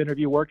 job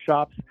interview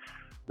workshops.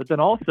 But then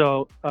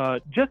also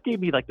just gave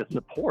me like the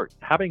support,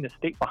 having the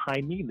state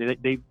behind me.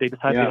 They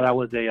decided that I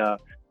was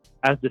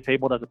as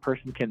disabled as a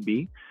person can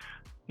be,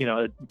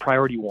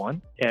 priority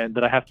one, and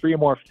that I have 3 or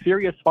more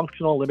serious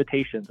functional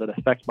limitations that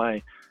affect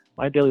my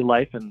daily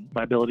life and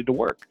my ability to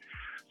work.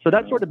 So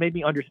that sort of made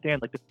me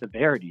understand like the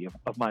severity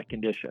of my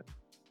condition.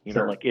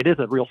 Like it is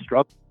a real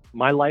struggle.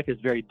 my life is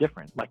very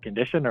different. My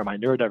condition or my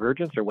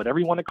neurodivergence or whatever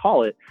you want to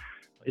call it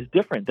is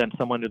different than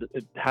someone who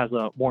has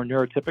a more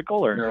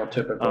neurotypical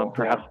or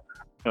perhaps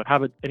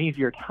have an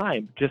easier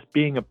time just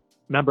being a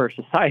member of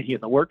society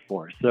in the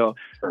workforce. So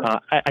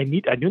I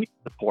do need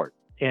support.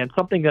 And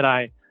something that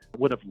I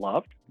would have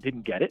loved,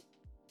 didn't get it,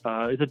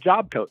 is a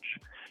job coach.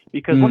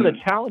 Because one of the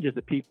challenges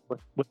that people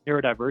with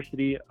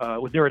neurodiversity,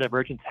 with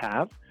neurodivergence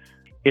have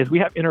is we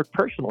have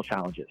interpersonal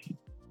challenges.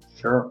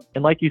 Sure.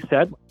 And like you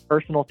said,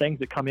 personal things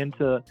that come in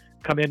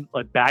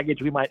like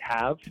baggage we might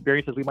have,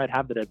 experiences we might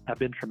have that have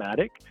been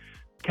traumatic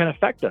can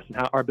affect us and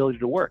how our ability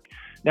to work.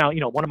 Now,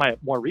 one of my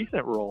more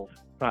recent roles,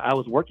 I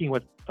was working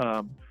with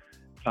a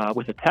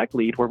tech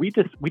lead where we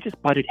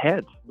just butted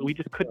heads. We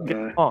just couldn't get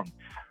along.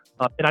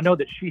 And I know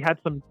that she had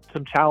some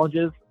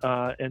challenges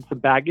and some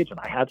baggage, and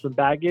I had some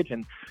baggage,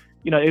 and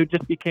it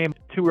just became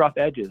two rough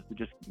edges to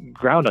just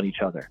ground on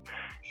each other.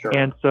 Sure.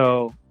 And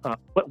so,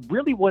 what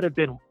really would have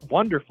been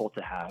wonderful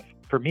to have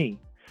for me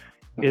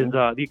is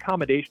the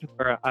accommodation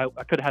where I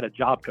could have had a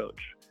job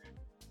coach.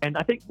 And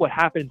I think what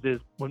happens is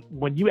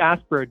when you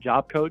ask for a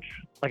job coach,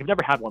 like I've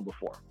never had one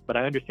before, but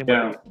I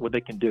understand what they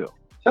can do.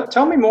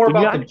 Tell me more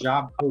about the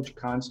job coach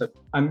concept.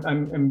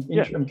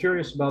 I'm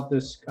curious about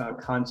this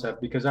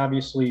concept because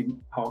obviously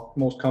how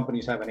most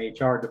companies have an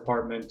HR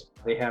department,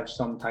 they have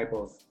some type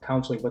of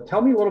counseling, but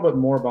tell me a little bit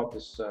more about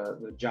this,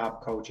 the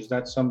job coach. Is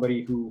that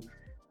somebody who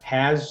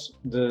has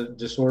the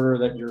disorder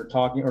that you're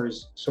talking, or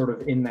is sort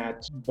of in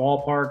that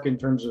ballpark in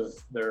terms of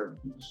their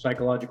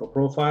psychological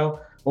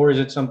profile? Or is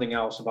it something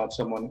else about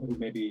someone who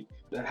maybe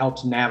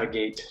helps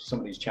navigate some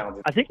of these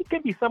challenges? I think it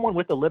can be someone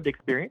with a lived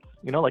experience,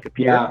 like a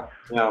peer.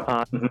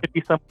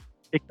 It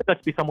could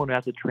just be someone who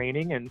has a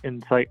training and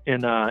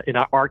in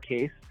our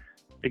case,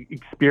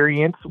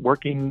 experience or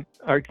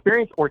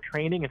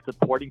training and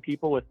supporting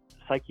people with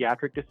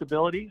psychiatric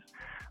disabilities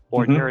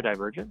or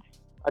neurodivergence.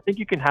 I think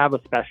you can have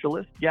a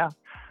specialist,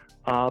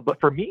 but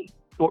for me,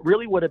 what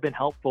really would have been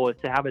helpful is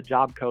to have a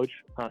job coach,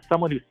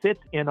 someone who sits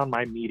in on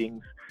my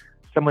meetings,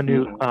 someone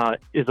who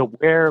is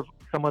aware of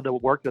some of the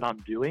work that I'm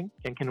doing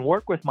and can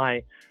work with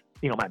my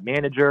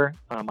manager,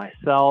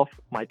 myself,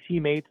 my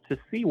teammates to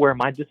see where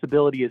my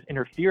disability is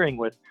interfering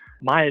with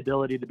my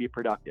ability to be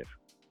productive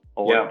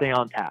or stay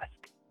on task,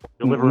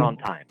 deliver on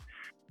time.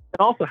 And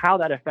also how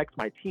that affects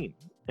my team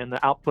and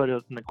the output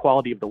and the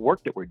quality of the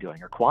work that we're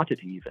doing, or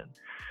quantity even.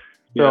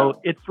 So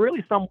it's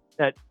really someone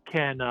that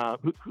can,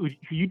 who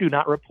you do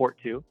not report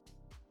to,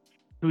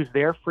 who's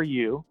there for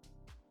you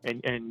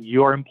and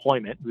your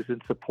employment, who's in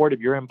support of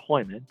your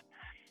employment,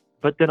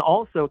 but then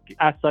also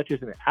as such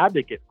is an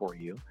advocate for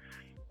you,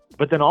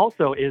 but then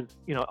also is,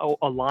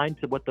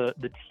 aligned to what the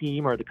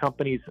team or the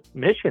company's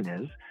mission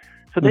is,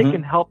 so they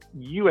can help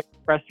you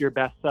express your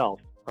best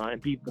self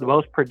and be the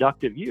most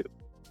productive you.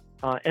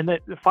 And then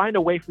find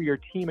a way for your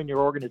team and your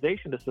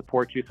organization to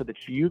support you so that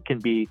you can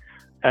be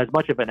as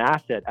much of an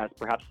asset as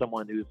perhaps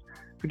someone who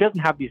doesn't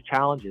have these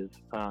challenges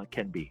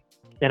can be.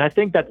 And I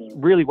think that's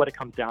really what it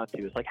comes down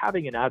to. It's like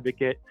having an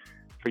advocate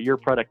for your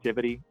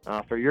productivity,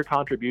 for your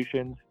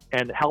contributions,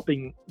 and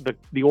helping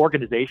the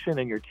organization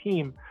and your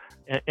team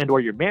and or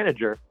your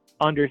manager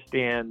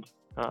understand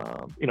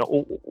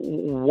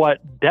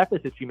what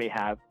deficits you may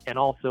have, and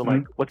also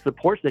like what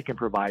supports they can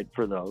provide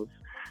for those.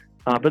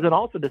 But then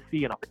also to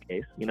see in our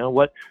case,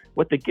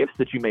 what the gifts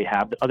that you may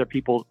have that other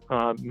people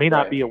may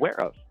not be aware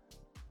of.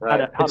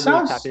 Right. How to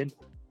really tap in.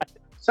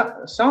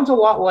 Sounds a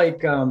lot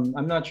like,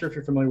 I'm not sure if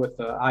you're familiar with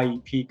the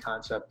IEP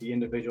concept, the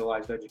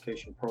Individualized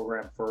Education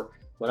Program,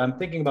 but I'm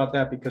thinking about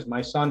that because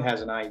my son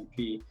has an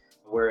IEP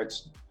where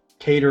it's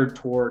catered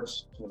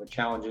towards some of the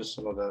challenges,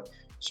 some of the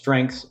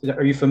strengths.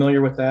 Are you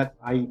familiar with that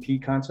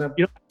IEP concept?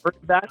 I've heard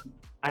of that.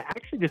 I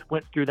actually just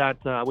went through that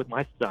with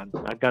my son.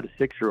 I've got a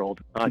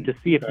 6-year-old to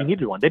see if he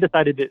needed one. They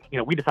decided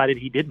that, we decided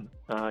he didn't.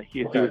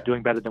 He was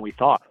doing better than we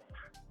thought.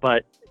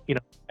 But,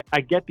 I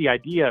get the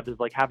idea of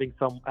like having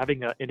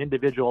an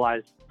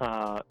individualized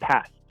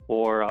path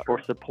or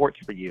supports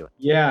for you.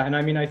 Yeah. And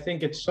I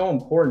think it's so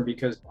important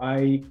because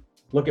I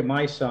look at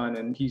my son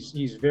and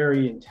he's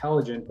very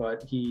intelligent,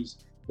 but he's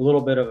a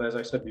little bit of, as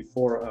I said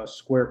before, a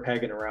square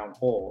peg in a round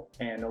hole.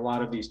 And a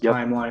lot of these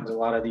timelines, a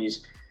lot of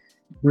these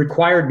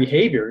required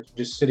behaviors,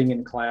 just sitting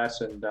in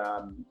class and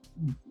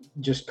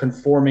just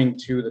conforming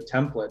to the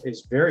template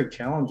is very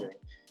challenging.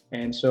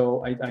 And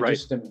so I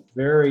just am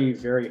very,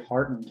 very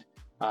heartened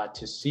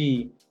to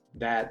see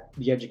that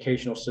the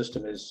educational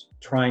system is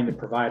trying to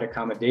provide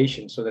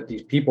accommodation so that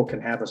these people can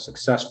have a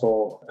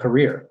successful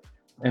career.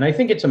 And I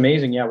think it's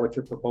amazing, what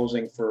you're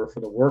proposing for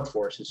the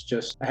workforce. It's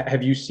just,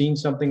 have you seen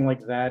something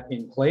like that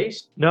in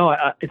place? No,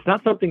 it's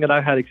not something that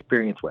I've had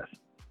experience with.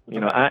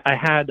 I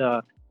had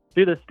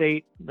through the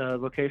state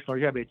vocational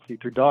rehab agency,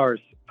 through DARS,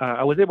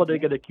 I was able to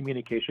get a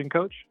communication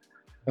coach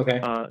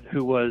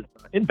who was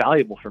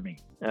invaluable for me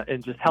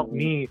and just helped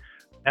me.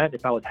 And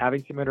if I was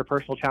having some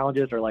interpersonal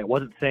challenges or like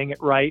wasn't saying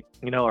it right,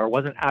 or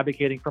wasn't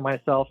advocating for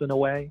myself in a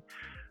way,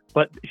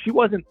 but she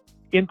wasn't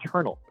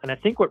internal. And I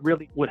think what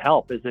really would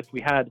help is if we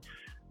had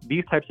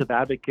these types of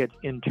advocates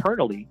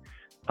internally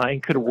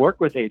and could work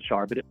with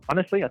HR. But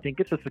honestly, I think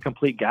it's just a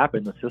complete gap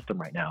in the system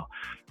right now.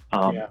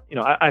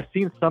 I've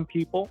seen some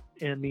people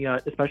in the,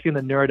 especially in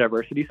the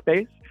neurodiversity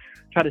space,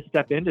 try to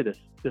step into this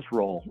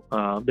role.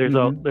 There's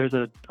a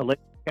lady,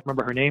 I can't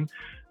remember her name,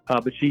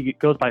 but she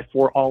goes by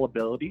For All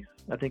Abilities.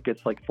 I think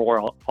it's like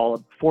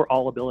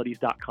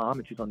forallabilities.com,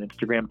 and she's on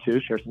Instagram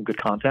too. Shares some good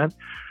content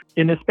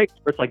in this space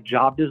where it's like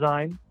job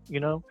design.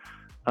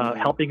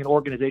 Helping an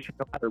organization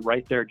know how to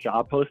write their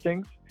job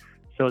postings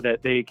so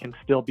that they can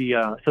still be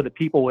so that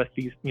people with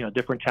these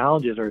different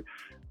challenges or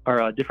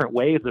different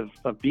ways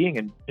of being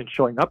and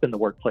showing up in the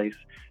workplace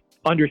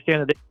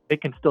understand that they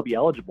can still be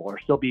eligible or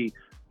still be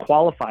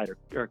qualified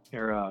or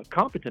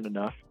competent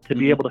enough to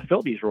be able to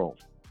fill these roles.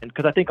 And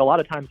because I think a lot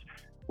of times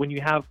when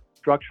you have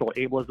structural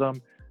ableism,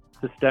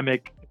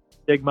 systemic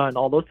stigma, and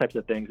all those types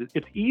of things,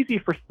 it's easy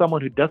for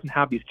someone who doesn't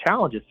have these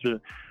challenges to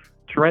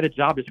write a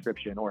job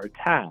description or a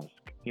task,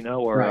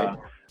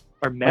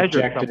 or measure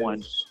objectives.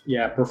 Someone.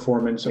 Yeah,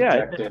 performance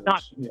objectives.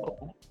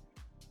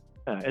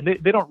 And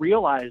they don't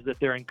realize that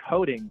they're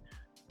encoding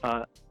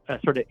a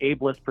sort of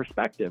ableist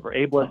perspective or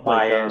ableist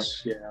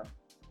bias,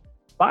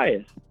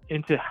 bias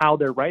into how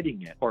they're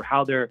writing it or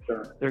how they're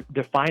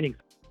defining,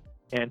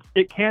 and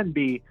it can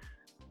be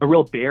a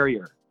real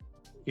barrier,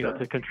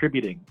 to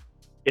contributing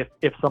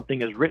if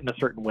something is written a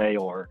certain way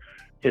or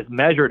is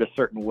measured a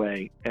certain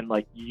way. And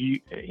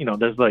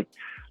there's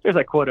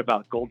that quote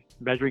about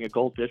measuring a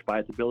goldfish by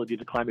its ability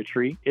to climb a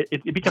tree.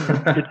 It becomes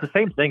it's the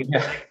same thing.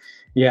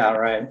 Yeah,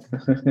 right.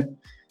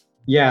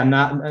 Yeah,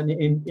 not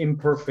an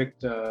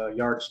imperfect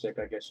yardstick,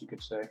 I guess you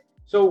could say.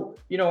 So,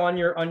 on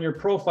your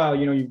profile,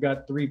 you've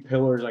got 3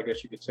 pillars, I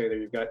guess you could say there.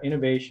 You've got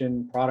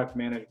innovation, product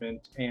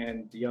management,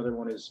 and the other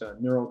one is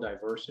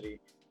neurodiversity.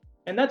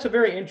 And that's a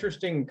very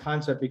interesting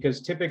concept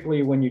because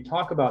typically when you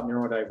talk about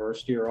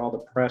neurodiversity or all the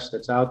press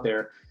that's out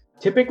there,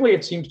 typically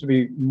it seems to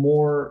be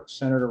more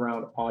centered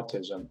around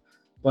autism.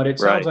 But it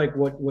sounds like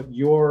what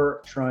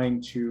you're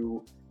trying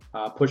to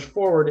push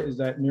forward is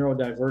that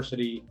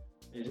neurodiversity,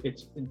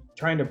 it's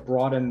trying to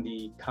broaden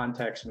the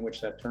context in which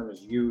that term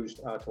is used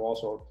to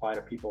also apply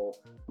to people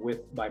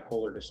with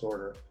bipolar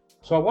disorder.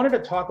 So I wanted to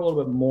talk a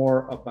little bit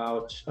more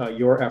about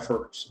your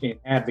efforts in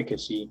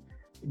advocacy,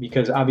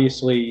 because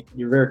obviously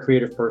you're a very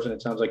creative person.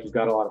 It sounds like you've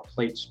got a lot of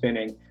plates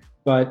spinning,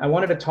 but I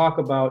wanted to talk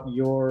about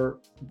your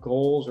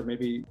goals or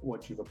maybe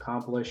what you've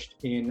accomplished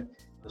in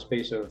the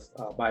space of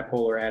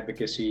bipolar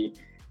advocacy.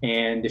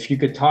 And if you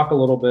could talk a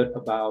little bit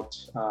about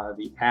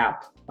the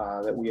app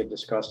that we had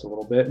discussed a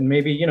little bit, and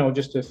maybe,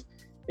 just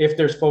if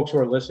there's folks who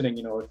are listening,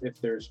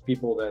 if there's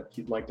people that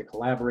you'd like to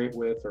collaborate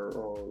with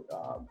or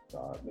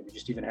maybe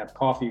just even have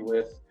coffee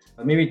with,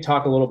 maybe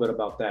talk a little bit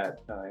about that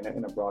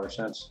in a broader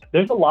sense.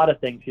 There's a lot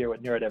of things here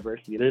with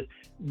neurodiversity.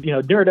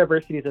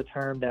 Neurodiversity is a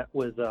term that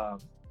was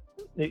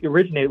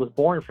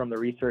born from the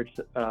research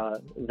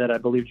that I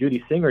believe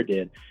Judy Singer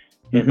did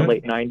in the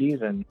late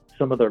 90s, and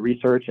some of the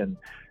research and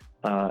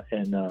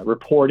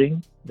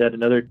reporting that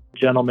another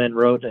gentleman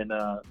wrote in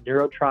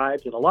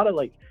Neurotribes, and a lot of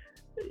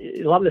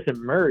this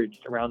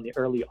emerged around the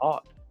early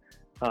aughts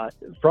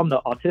from the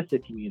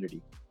autistic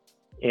community.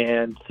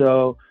 And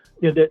so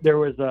there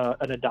was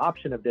an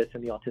adoption of this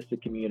in the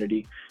autistic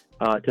community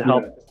to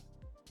help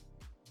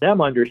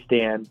them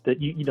understand that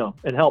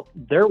and help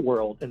their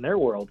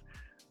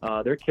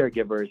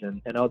caregivers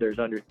and others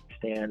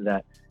understand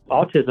that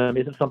autism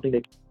isn't something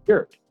that can be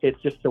cured. It's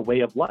just a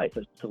way of life.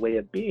 It's a way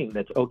of being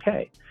that's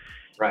okay.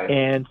 Right.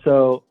 And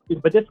so,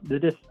 but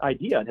this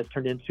idea has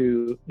turned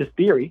into this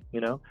theory,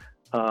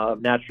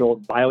 of natural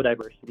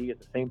biodiversity.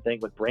 It's the same thing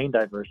with brain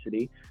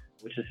diversity,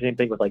 which is the same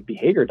thing with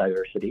behavior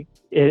diversity.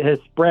 It has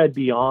spread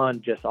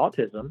beyond just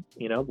autism.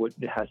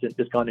 It hasn't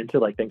just gone into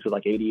things with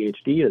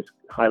ADHD is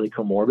highly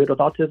comorbid with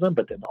autism,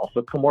 but then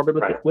also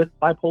comorbid with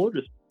bipolar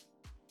disorder.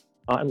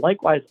 And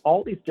likewise,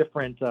 all these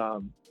different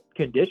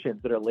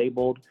conditions that are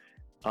labeled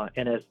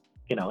and as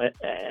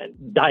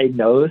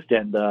diagnosed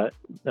and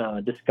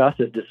discussed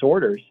as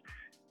disorders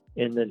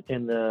in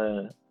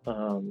the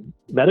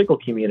medical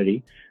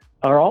community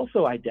are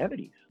also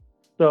identities.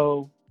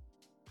 So,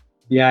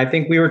 yeah, I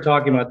think we were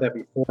talking about that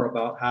before,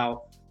 about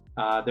how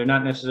they're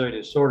not necessarily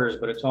disorders,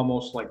 but it's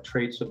almost like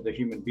traits of the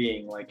human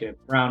being, like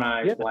brown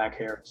eyes, black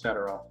hair,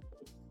 etc.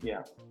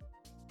 Yeah.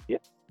 Yeah.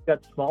 You've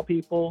got small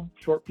people,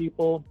 short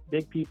people,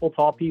 big people,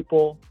 tall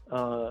people,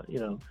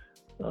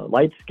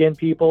 light-skinned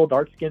people,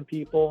 dark-skinned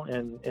people,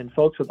 and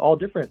folks with all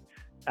different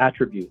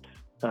attributes.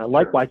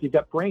 Likewise, you've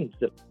got brains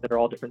that are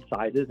all different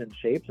sizes and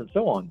shapes and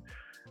so on.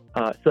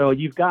 So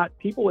you've got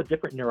people with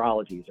different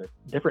neurologies or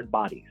different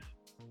bodies.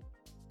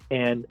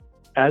 And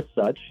as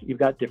such, you've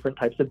got different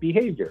types of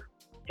behavior.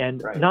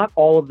 And not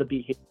all of the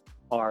behaviors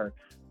are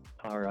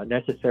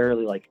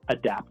necessarily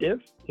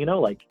adaptive.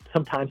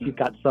 Sometimes you've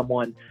got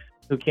someone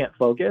who can't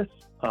focus.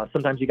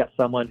 Sometimes you got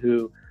someone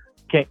who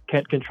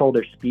can't control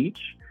their speech.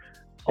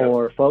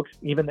 Or folks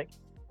even that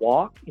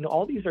walk.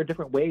 All these are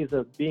different ways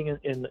of being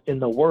in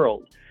the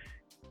world,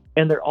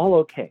 and they're all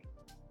okay.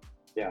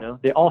 Yeah.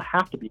 They all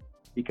have to be,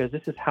 because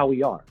this is how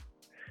we are.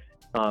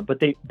 But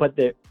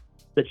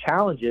the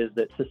challenge is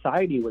that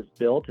society was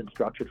built and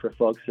structured for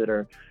folks that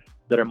are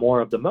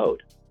more of the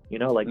mode,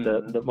 like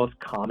the most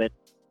common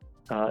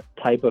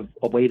type of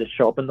a way to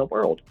show up in the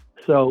world.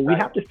 So we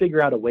have to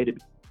figure out a way to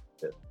be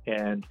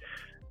and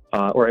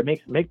or it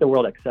make the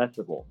world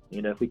accessible.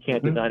 If we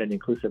can't design an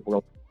inclusive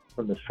world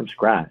from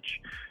scratch.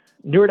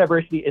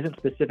 Neurodiversity isn't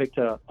specific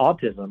to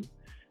autism.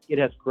 It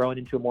has grown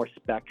into a more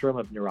spectrum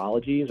of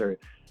neurologies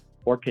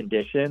or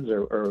conditions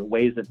or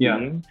ways of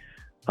being.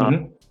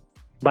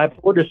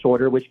 Bipolar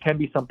disorder, which can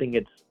be something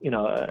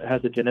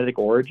has a genetic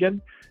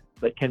origin,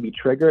 but can be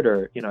triggered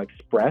or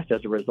expressed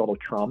as a result of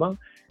trauma,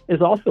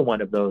 is also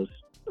one of those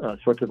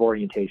sorts of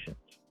orientations.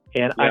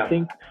 And I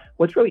think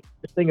what's really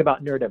interesting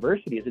about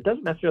neurodiversity is it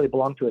doesn't necessarily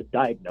belong to a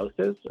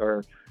diagnosis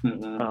or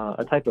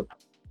a type of,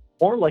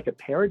 more like a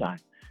paradigm.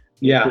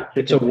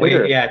 It's a way.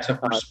 It's a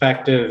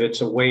perspective.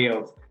 It's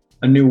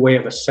a new way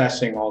of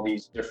assessing all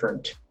these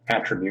different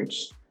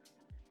attributes.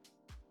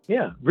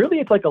 Yeah, really,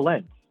 it's like a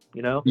lens.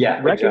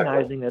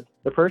 Recognizing that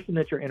the person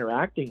that you're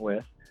interacting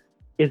with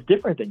is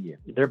different than you.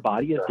 Their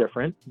body is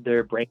different,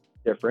 their brain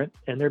is different,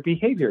 and their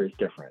behavior is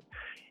different,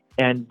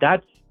 and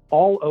that's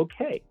all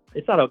okay.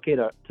 It's not okay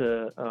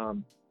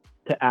to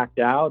act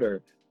out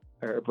or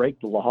break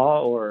the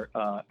law or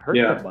hurt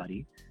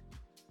somebody.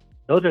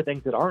 Those are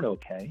things that aren't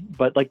okay.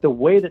 But like the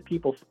way that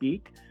people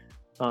speak,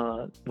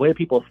 the way that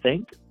people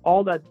think,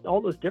 all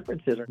those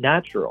differences are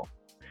natural,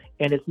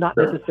 and it's not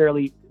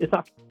necessarily. It's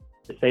not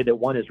to say that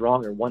one is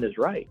wrong or one is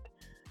right.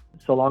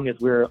 So long as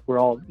we're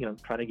all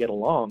trying to get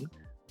along,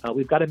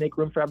 we've got to make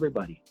room for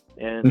everybody.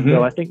 And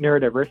so I think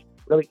neurodiversity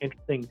is a really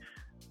interesting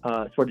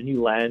sort of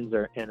new lens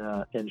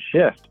and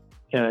shift.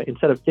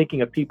 Instead of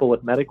thinking of people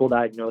with medical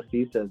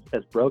diagnoses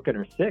as broken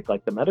or sick,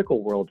 like the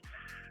medical world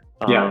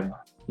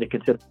they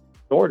consider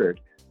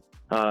disordered,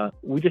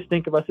 we just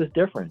think of us as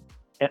different.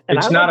 And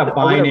it's not a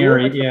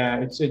binary.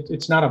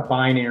 It's not a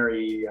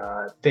binary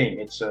thing.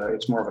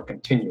 It's more of a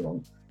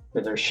continuum.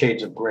 There's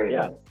shades of gray.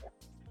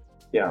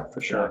 Yeah, for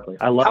sure. Exactly.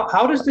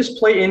 How does this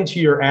play into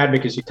your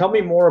advocacy? Tell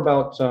me more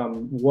about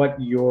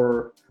what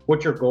your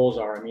goals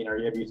are. I mean,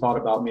 have you thought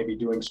about maybe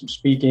doing some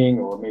speaking,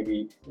 or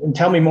and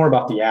tell me more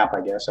about the app,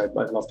 I guess. I'd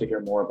love to hear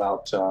more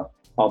about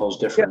all those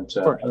different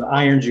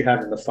irons you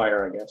have in the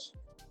fire, I guess.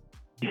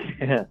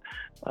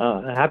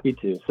 Happy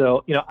to.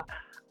 So,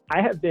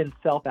 I have been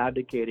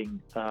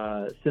self-advocating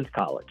since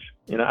college.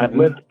 I've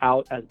lived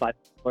out as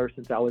bipolar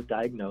since I was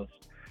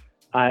diagnosed.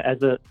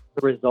 As a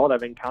result,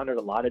 I've encountered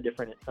a lot of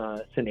different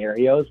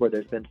scenarios where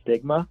there's been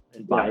stigma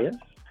and bias,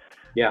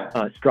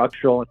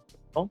 structural,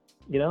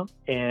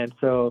 and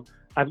so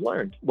I've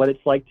learned what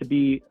it's like to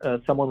be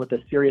someone with a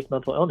serious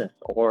mental illness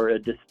or a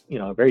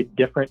very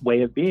different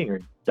way of being or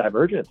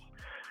divergence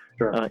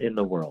in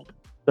the world.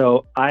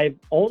 So I've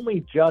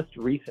only just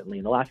recently,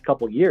 in the last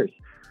couple of years,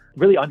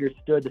 really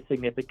understood the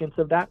significance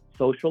of that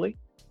socially,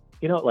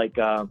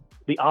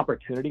 the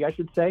opportunity, I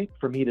should say,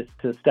 for me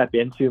to step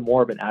into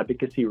more of an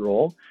advocacy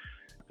role.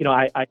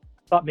 I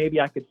thought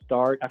maybe I could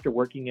start after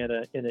working in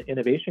an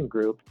innovation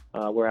group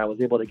where I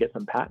was able to get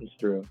some patents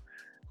through,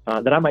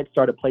 that I might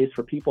start a place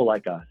for people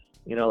like us,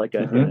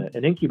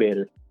 an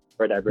incubator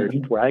for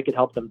divergence where I could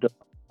help them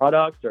develop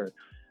products or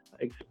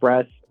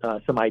express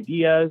some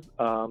ideas,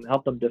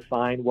 help them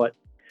define what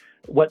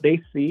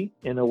they see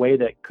in a way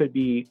that could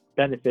be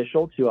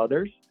beneficial to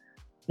others,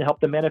 to help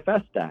them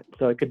manifest that.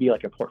 So it could be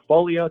like a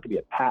portfolio, it could be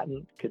a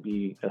patent, it could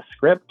be a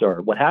script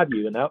or what have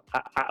you. And I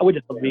would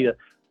just love to be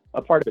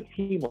a part of a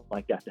team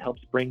like that to help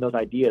bring those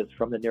ideas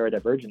from the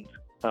neurodivergent,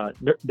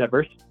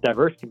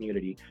 diverse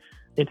community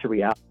into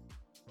reality.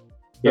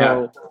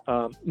 So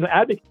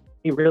advocacy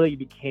really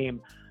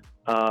became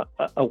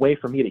a way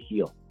for me to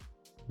heal.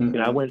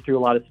 I went through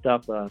a lot of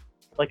stuff,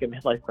 like a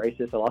midlife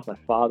crisis. I lost my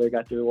father,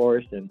 got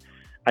divorced, and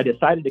I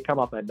decided to come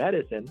off my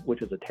medicine, which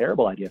was a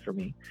terrible idea for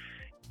me.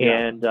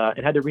 And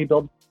had to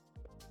rebuild,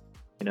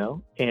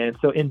 and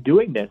so in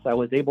doing this, I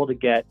was able to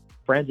get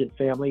friends and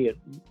family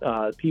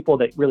and people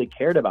that really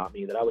cared about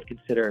me, that I would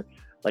consider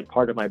like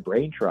part of my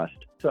brain trust.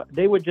 So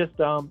they would just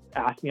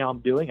ask me how I'm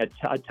doing.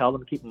 I'd tell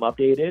them, keep them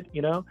updated,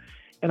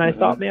 and I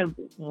thought, man,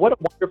 what a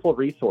wonderful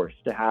resource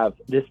to have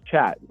this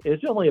chat.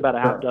 It's only about a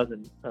half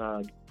dozen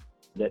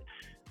that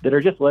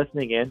are just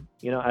listening in,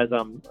 as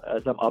I'm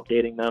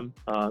updating them,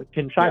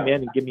 can chime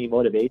in and give me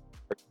motivation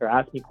or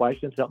ask me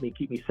questions, help me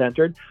keep me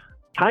centered.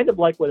 Kind of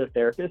like what a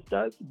therapist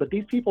does, but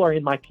these people are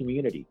in my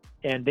community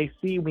and they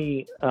see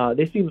me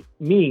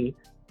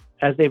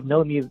as they've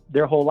known me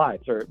their whole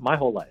lives or my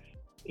whole life.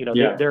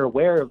 They're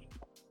aware of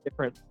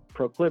different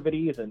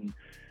proclivities and,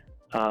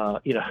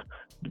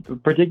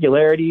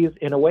 particularities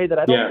in a way that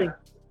I don't think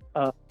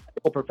a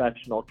medical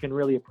professional can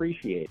really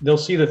appreciate. They'll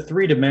see the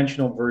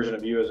three-dimensional version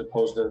of you as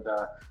opposed to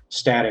the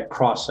static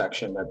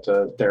cross-section that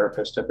the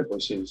therapist typically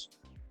sees.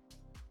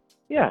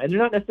 Yeah, and they're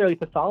not necessarily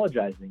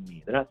pathologizing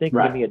me. They're not thinking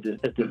of me as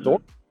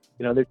disorder.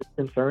 They're just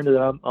concerned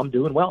that I'm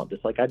doing well,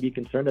 just like I'd be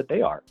concerned that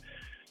they are.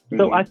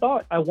 So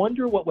I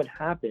wonder what would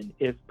happen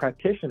if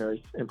practitioners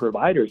and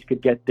providers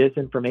could get this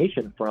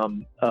information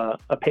from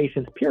a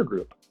patient's peer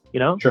group,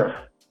 Sure.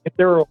 if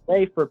there were a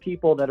way for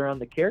people that are on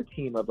the care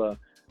team of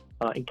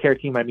in care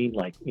team, I mean,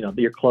 like,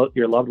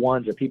 your loved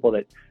ones or people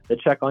that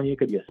check on you,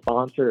 could be a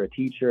sponsor, a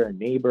teacher, a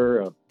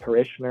neighbor, a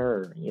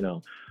parishioner,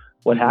 or,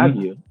 what have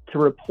you, to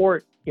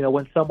report,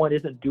 when someone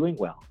isn't doing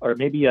well, or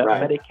maybe a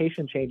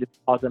medication change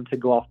cause them to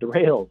go off the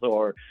rails,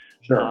 or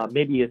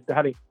maybe they're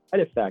having a side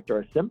effect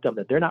or a symptom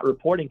that they're not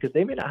reporting because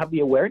they may not have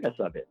the awareness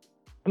of it.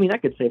 I mean,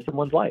 that could save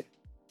someone's life.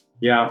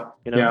 That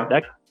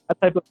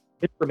type of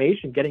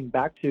information getting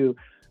back to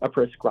a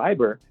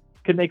prescriber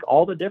could make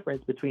all the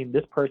difference between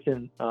this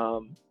person,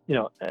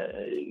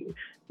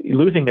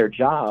 losing their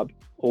job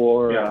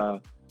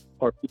or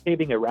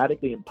behaving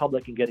erratically in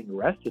public and getting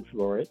arrested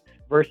for it,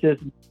 versus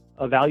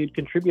a valued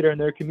contributor in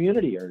their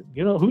community, or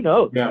who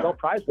knows?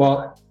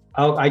 Well,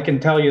 I can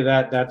tell you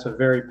that that's a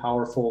very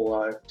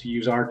powerful, to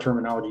use our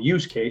terminology,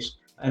 use case.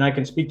 And I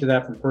can speak to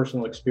that from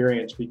personal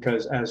experience,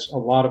 because as a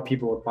lot of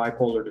people with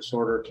bipolar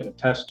disorder can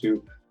attest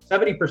to,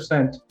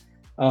 70%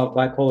 of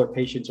bipolar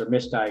patients are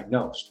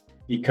misdiagnosed,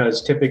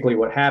 because typically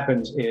what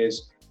happens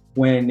is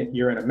when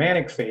you're in a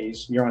manic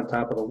phase, you're on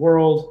top of the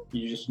world,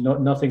 you just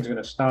nothing's going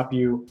to stop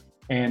you.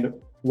 And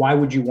why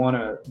would you want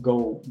to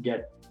go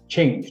get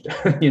changed?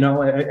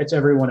 It's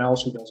everyone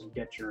else who doesn't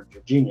get your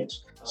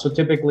genius. So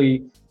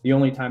typically the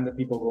only time that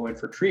people go in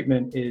for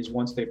treatment is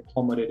once they've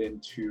plummeted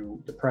into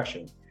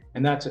depression.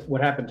 And that's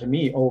what happened to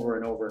me over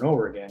and over and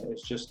over again.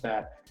 It's just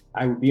that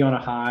I would be on a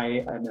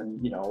high, and then,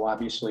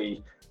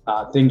 obviously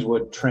things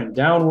would trend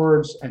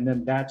downwards. And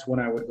then that's when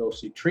I would go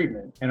seek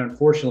treatment. And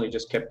unfortunately,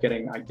 just kept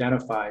getting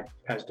identified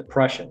as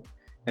depression.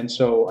 And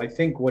so I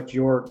think what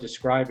you're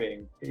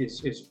describing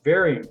is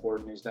very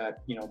important, is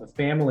that, the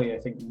family, I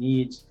think,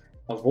 needs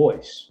a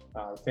voice,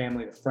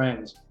 family, the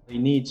friends, they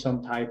need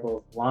some type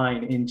of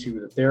line into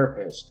the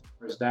therapist.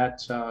 Is that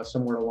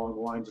somewhere along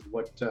the lines of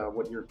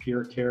what your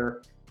peer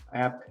care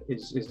app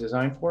is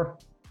designed for?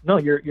 No,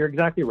 you're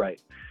exactly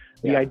right.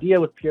 The idea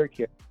with peer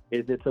care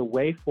is it's a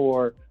way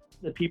for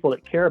the people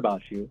that care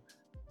about you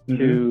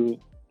to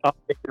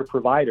update your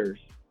providers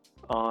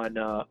on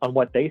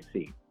what they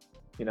see,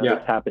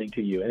 that's happening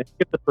to you. And it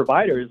gives the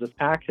providers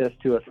access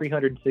to a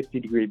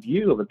 360-degree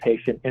view of a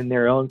patient in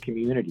their own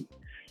community.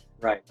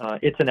 Right.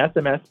 It's an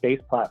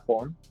SMS-based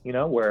platform,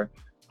 where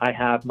I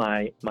have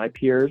my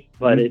peers,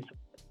 but it's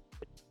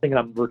something that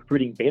I'm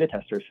recruiting beta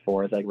testers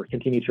for as I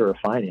continue to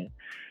refine it.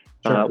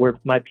 Where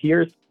my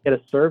peers get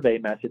a survey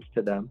message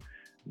to them.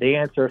 They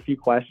answer a few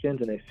questions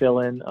and they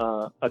fill in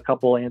a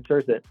couple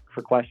answers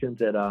for questions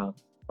that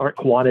aren't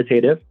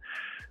quantitative,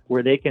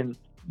 where they can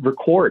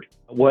record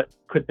what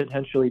could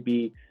potentially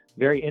be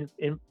very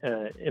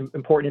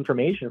important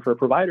information for a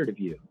provider to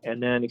view.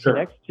 And then it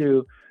connects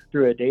through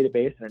a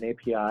database and an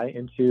API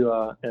into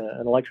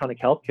an electronic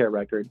healthcare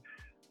record,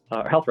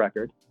 health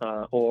record,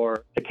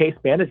 or a case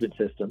management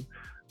system,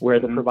 where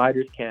the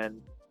providers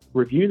can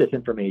review this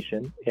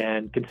information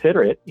and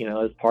consider it,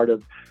 as part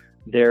of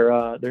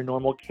their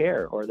normal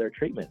care or their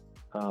treatment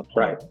plan.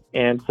 Right.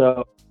 And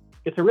so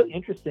it's a really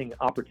interesting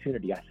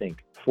opportunity, I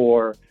think,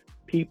 for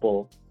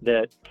people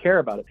that care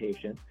about a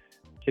patient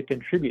to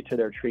contribute to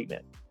their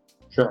treatment.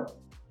 Sure.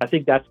 I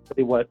think that's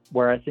really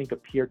where I think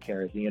of peer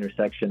care is the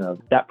intersection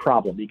of that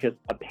problem, because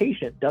a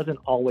patient doesn't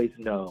always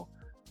know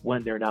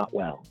when they're not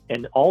well.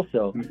 And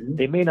also,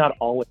 they may not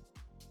always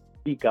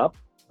speak up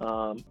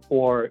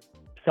or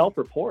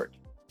self-report.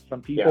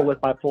 Some people with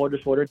bipolar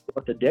disorder deal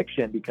with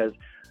addiction because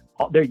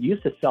they're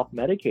used to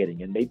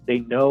self-medicating, and they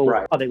know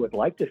how they would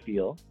like to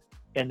feel,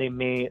 and they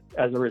may,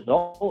 as a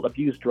result,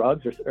 abuse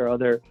drugs or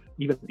other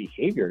even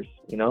behaviors,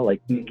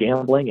 like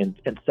gambling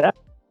and sex,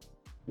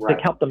 to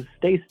help them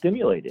stay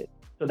stimulated.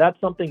 So that's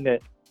something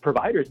that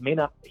providers may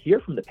not hear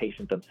from the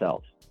patient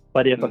themselves.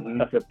 But if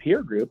a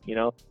peer group,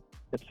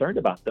 concerned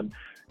about them,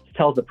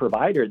 tells the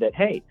provider that,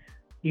 hey,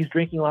 he's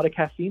drinking a lot of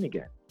caffeine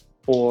again,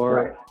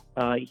 or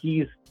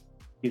he's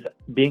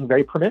being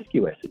very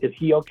promiscuous. Is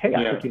he okay?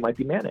 I think he might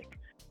be manic.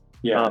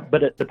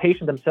 But the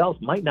patient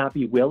themselves might not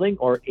be willing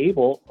or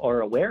able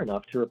or aware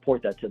enough to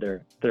report that to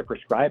their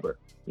prescriber,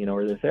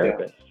 or their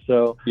therapist.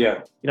 So,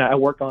 I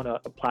work on a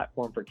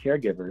platform for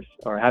caregivers,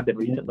 or have been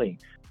recently,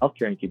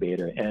 healthcare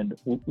incubator, and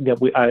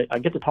I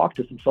get to talk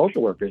to some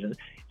social workers, and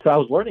so I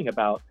was learning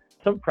about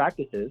some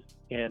practices,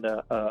 and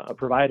a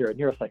provider, a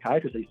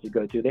neuropsychiatrist I used to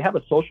go to, they have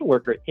a social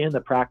worker in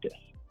the practice,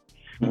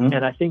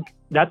 and I think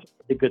that's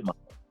a good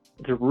model.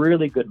 It's a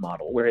really good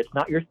model where it's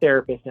not your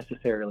therapist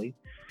necessarily.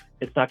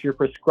 It's not your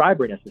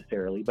prescriber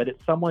necessarily, but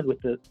it's someone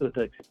with the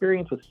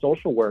experience with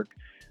social work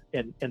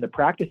and the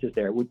practices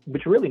there,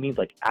 which really means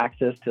like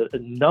access to a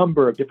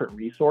number of different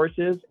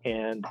resources.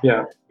 And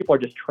people are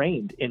just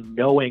trained in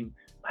knowing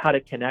how to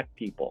connect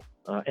people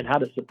and how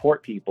to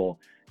support people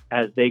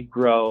as they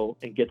grow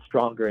and get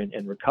stronger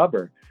and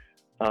recover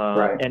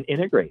and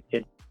integrate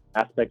in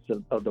aspects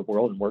of the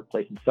world and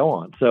workplace and so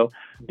on. So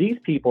these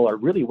people are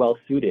really well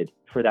suited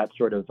for that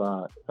sort of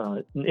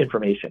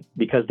information,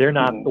 because they're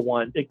not the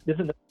one, it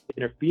doesn't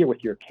interfere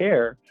with your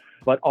care,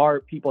 but are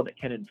people that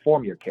can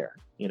inform your care,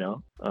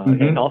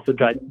 and also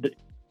try to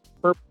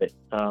interpret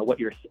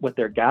what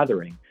they're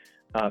gathering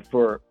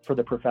for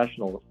the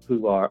professionals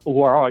who are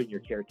on your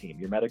care team,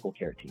 your medical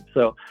care team.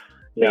 So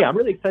yeah, I'm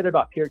really excited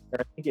about peer care.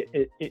 I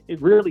think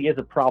it really is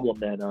a problem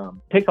that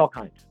takes all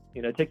kinds.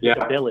 It takes like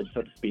a village,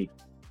 so to speak,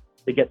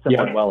 to get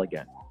someone well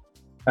again.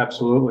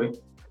 Absolutely.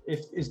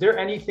 Is there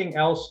anything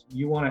else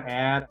you want to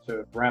add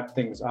to wrap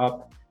things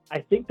up? I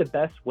think the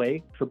best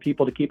way for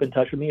people to keep in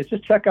touch with me is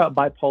just check out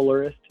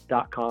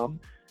bipolarist.com.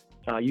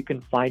 You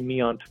can find me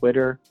on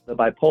Twitter, The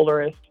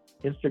Bipolarist,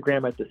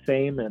 Instagram at the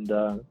same, and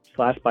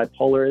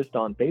 /bipolarist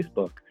on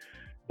Facebook.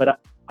 But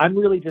I'm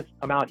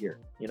out here.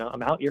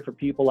 I'm out here for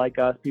people like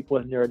us, people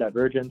with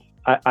neurodivergence.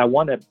 I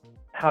want to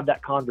have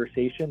that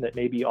conversation that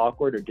may be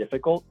awkward or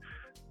difficult.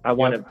 I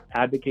want to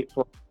advocate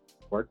for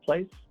the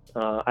workplace.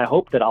 I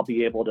hope that I'll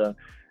be able to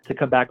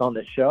come back on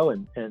this show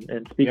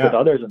and speak with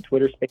others on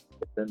Twitter Spaces,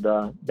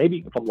 and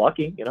maybe if I'm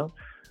lucky,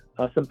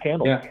 some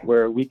panels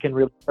where we can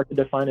really start to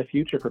define a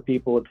future for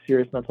people with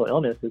serious mental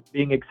illness as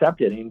being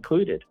accepted and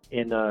included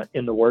in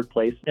the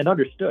workplace and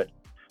understood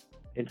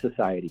in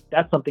society.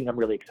 That's something I'm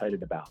really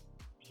excited about.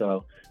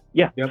 So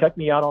check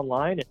me out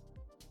online,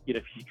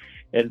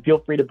 and feel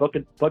free to book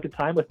a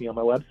time with me on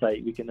my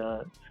website. We can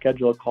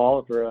schedule a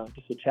call for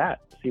just a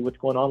chat, see what's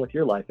going on with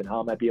your life and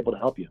how I might be able to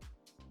help you.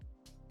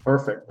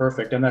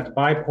 Perfect. And that's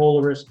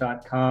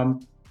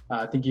bipolarist.com.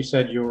 I think you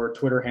said your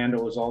Twitter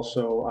handle is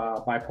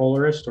also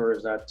Bipolarist, or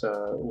is that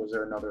was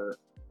there another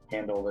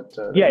handle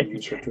that you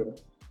used for Twitter?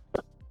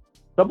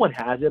 Someone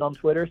has it on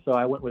Twitter, so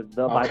I went with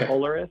The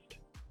Bipolarist.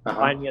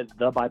 Find me as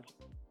The Bipolarist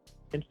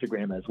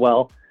Instagram as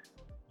well,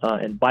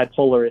 and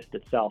Bipolarist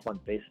itself on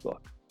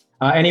Facebook.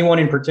 Anyone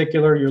in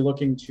particular you're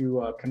looking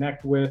to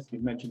connect with?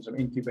 You've mentioned some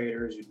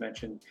incubators. You've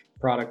mentioned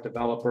product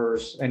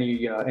developers.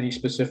 Any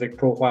specific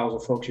profiles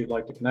of folks you'd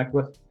like to connect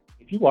with?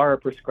 If you are a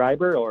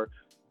prescriber or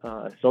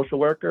a social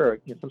worker or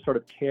some sort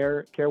of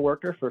care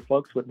worker for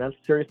folks with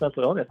serious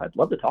mental illness, I'd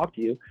love to talk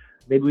to you.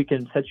 Maybe we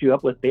can set you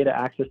up with beta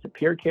access to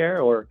peer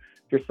care, or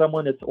if you're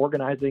someone that's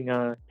organizing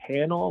a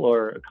panel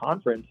or a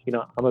conference,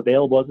 I'm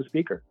available as a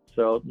speaker.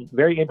 So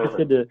very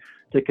interested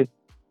to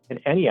in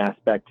any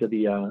aspect to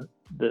the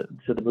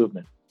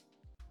movement.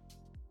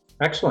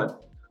 Excellent.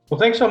 Well,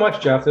 thanks so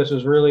much, Jeff. This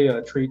was really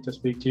a treat to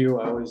speak to you.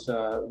 I always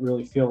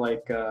really feel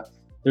like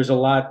there's a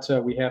lot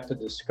we have to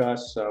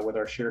discuss with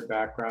our shared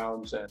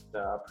backgrounds and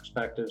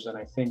perspectives. And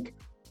I think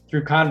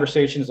through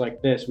conversations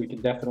like this, we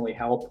can definitely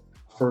help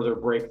further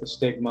break the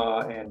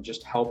stigma and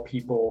just help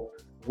people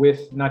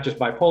with not just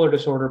bipolar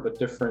disorder, but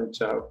different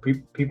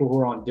people who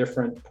are on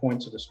different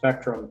points of the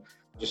spectrum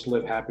just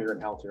live happier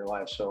and healthier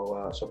lives.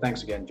 So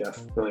thanks again,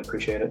 Jeff. Really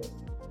appreciate it.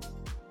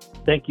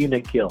 Thank you,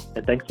 Nikhil.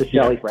 And thanks to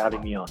Shelley for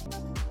having me on.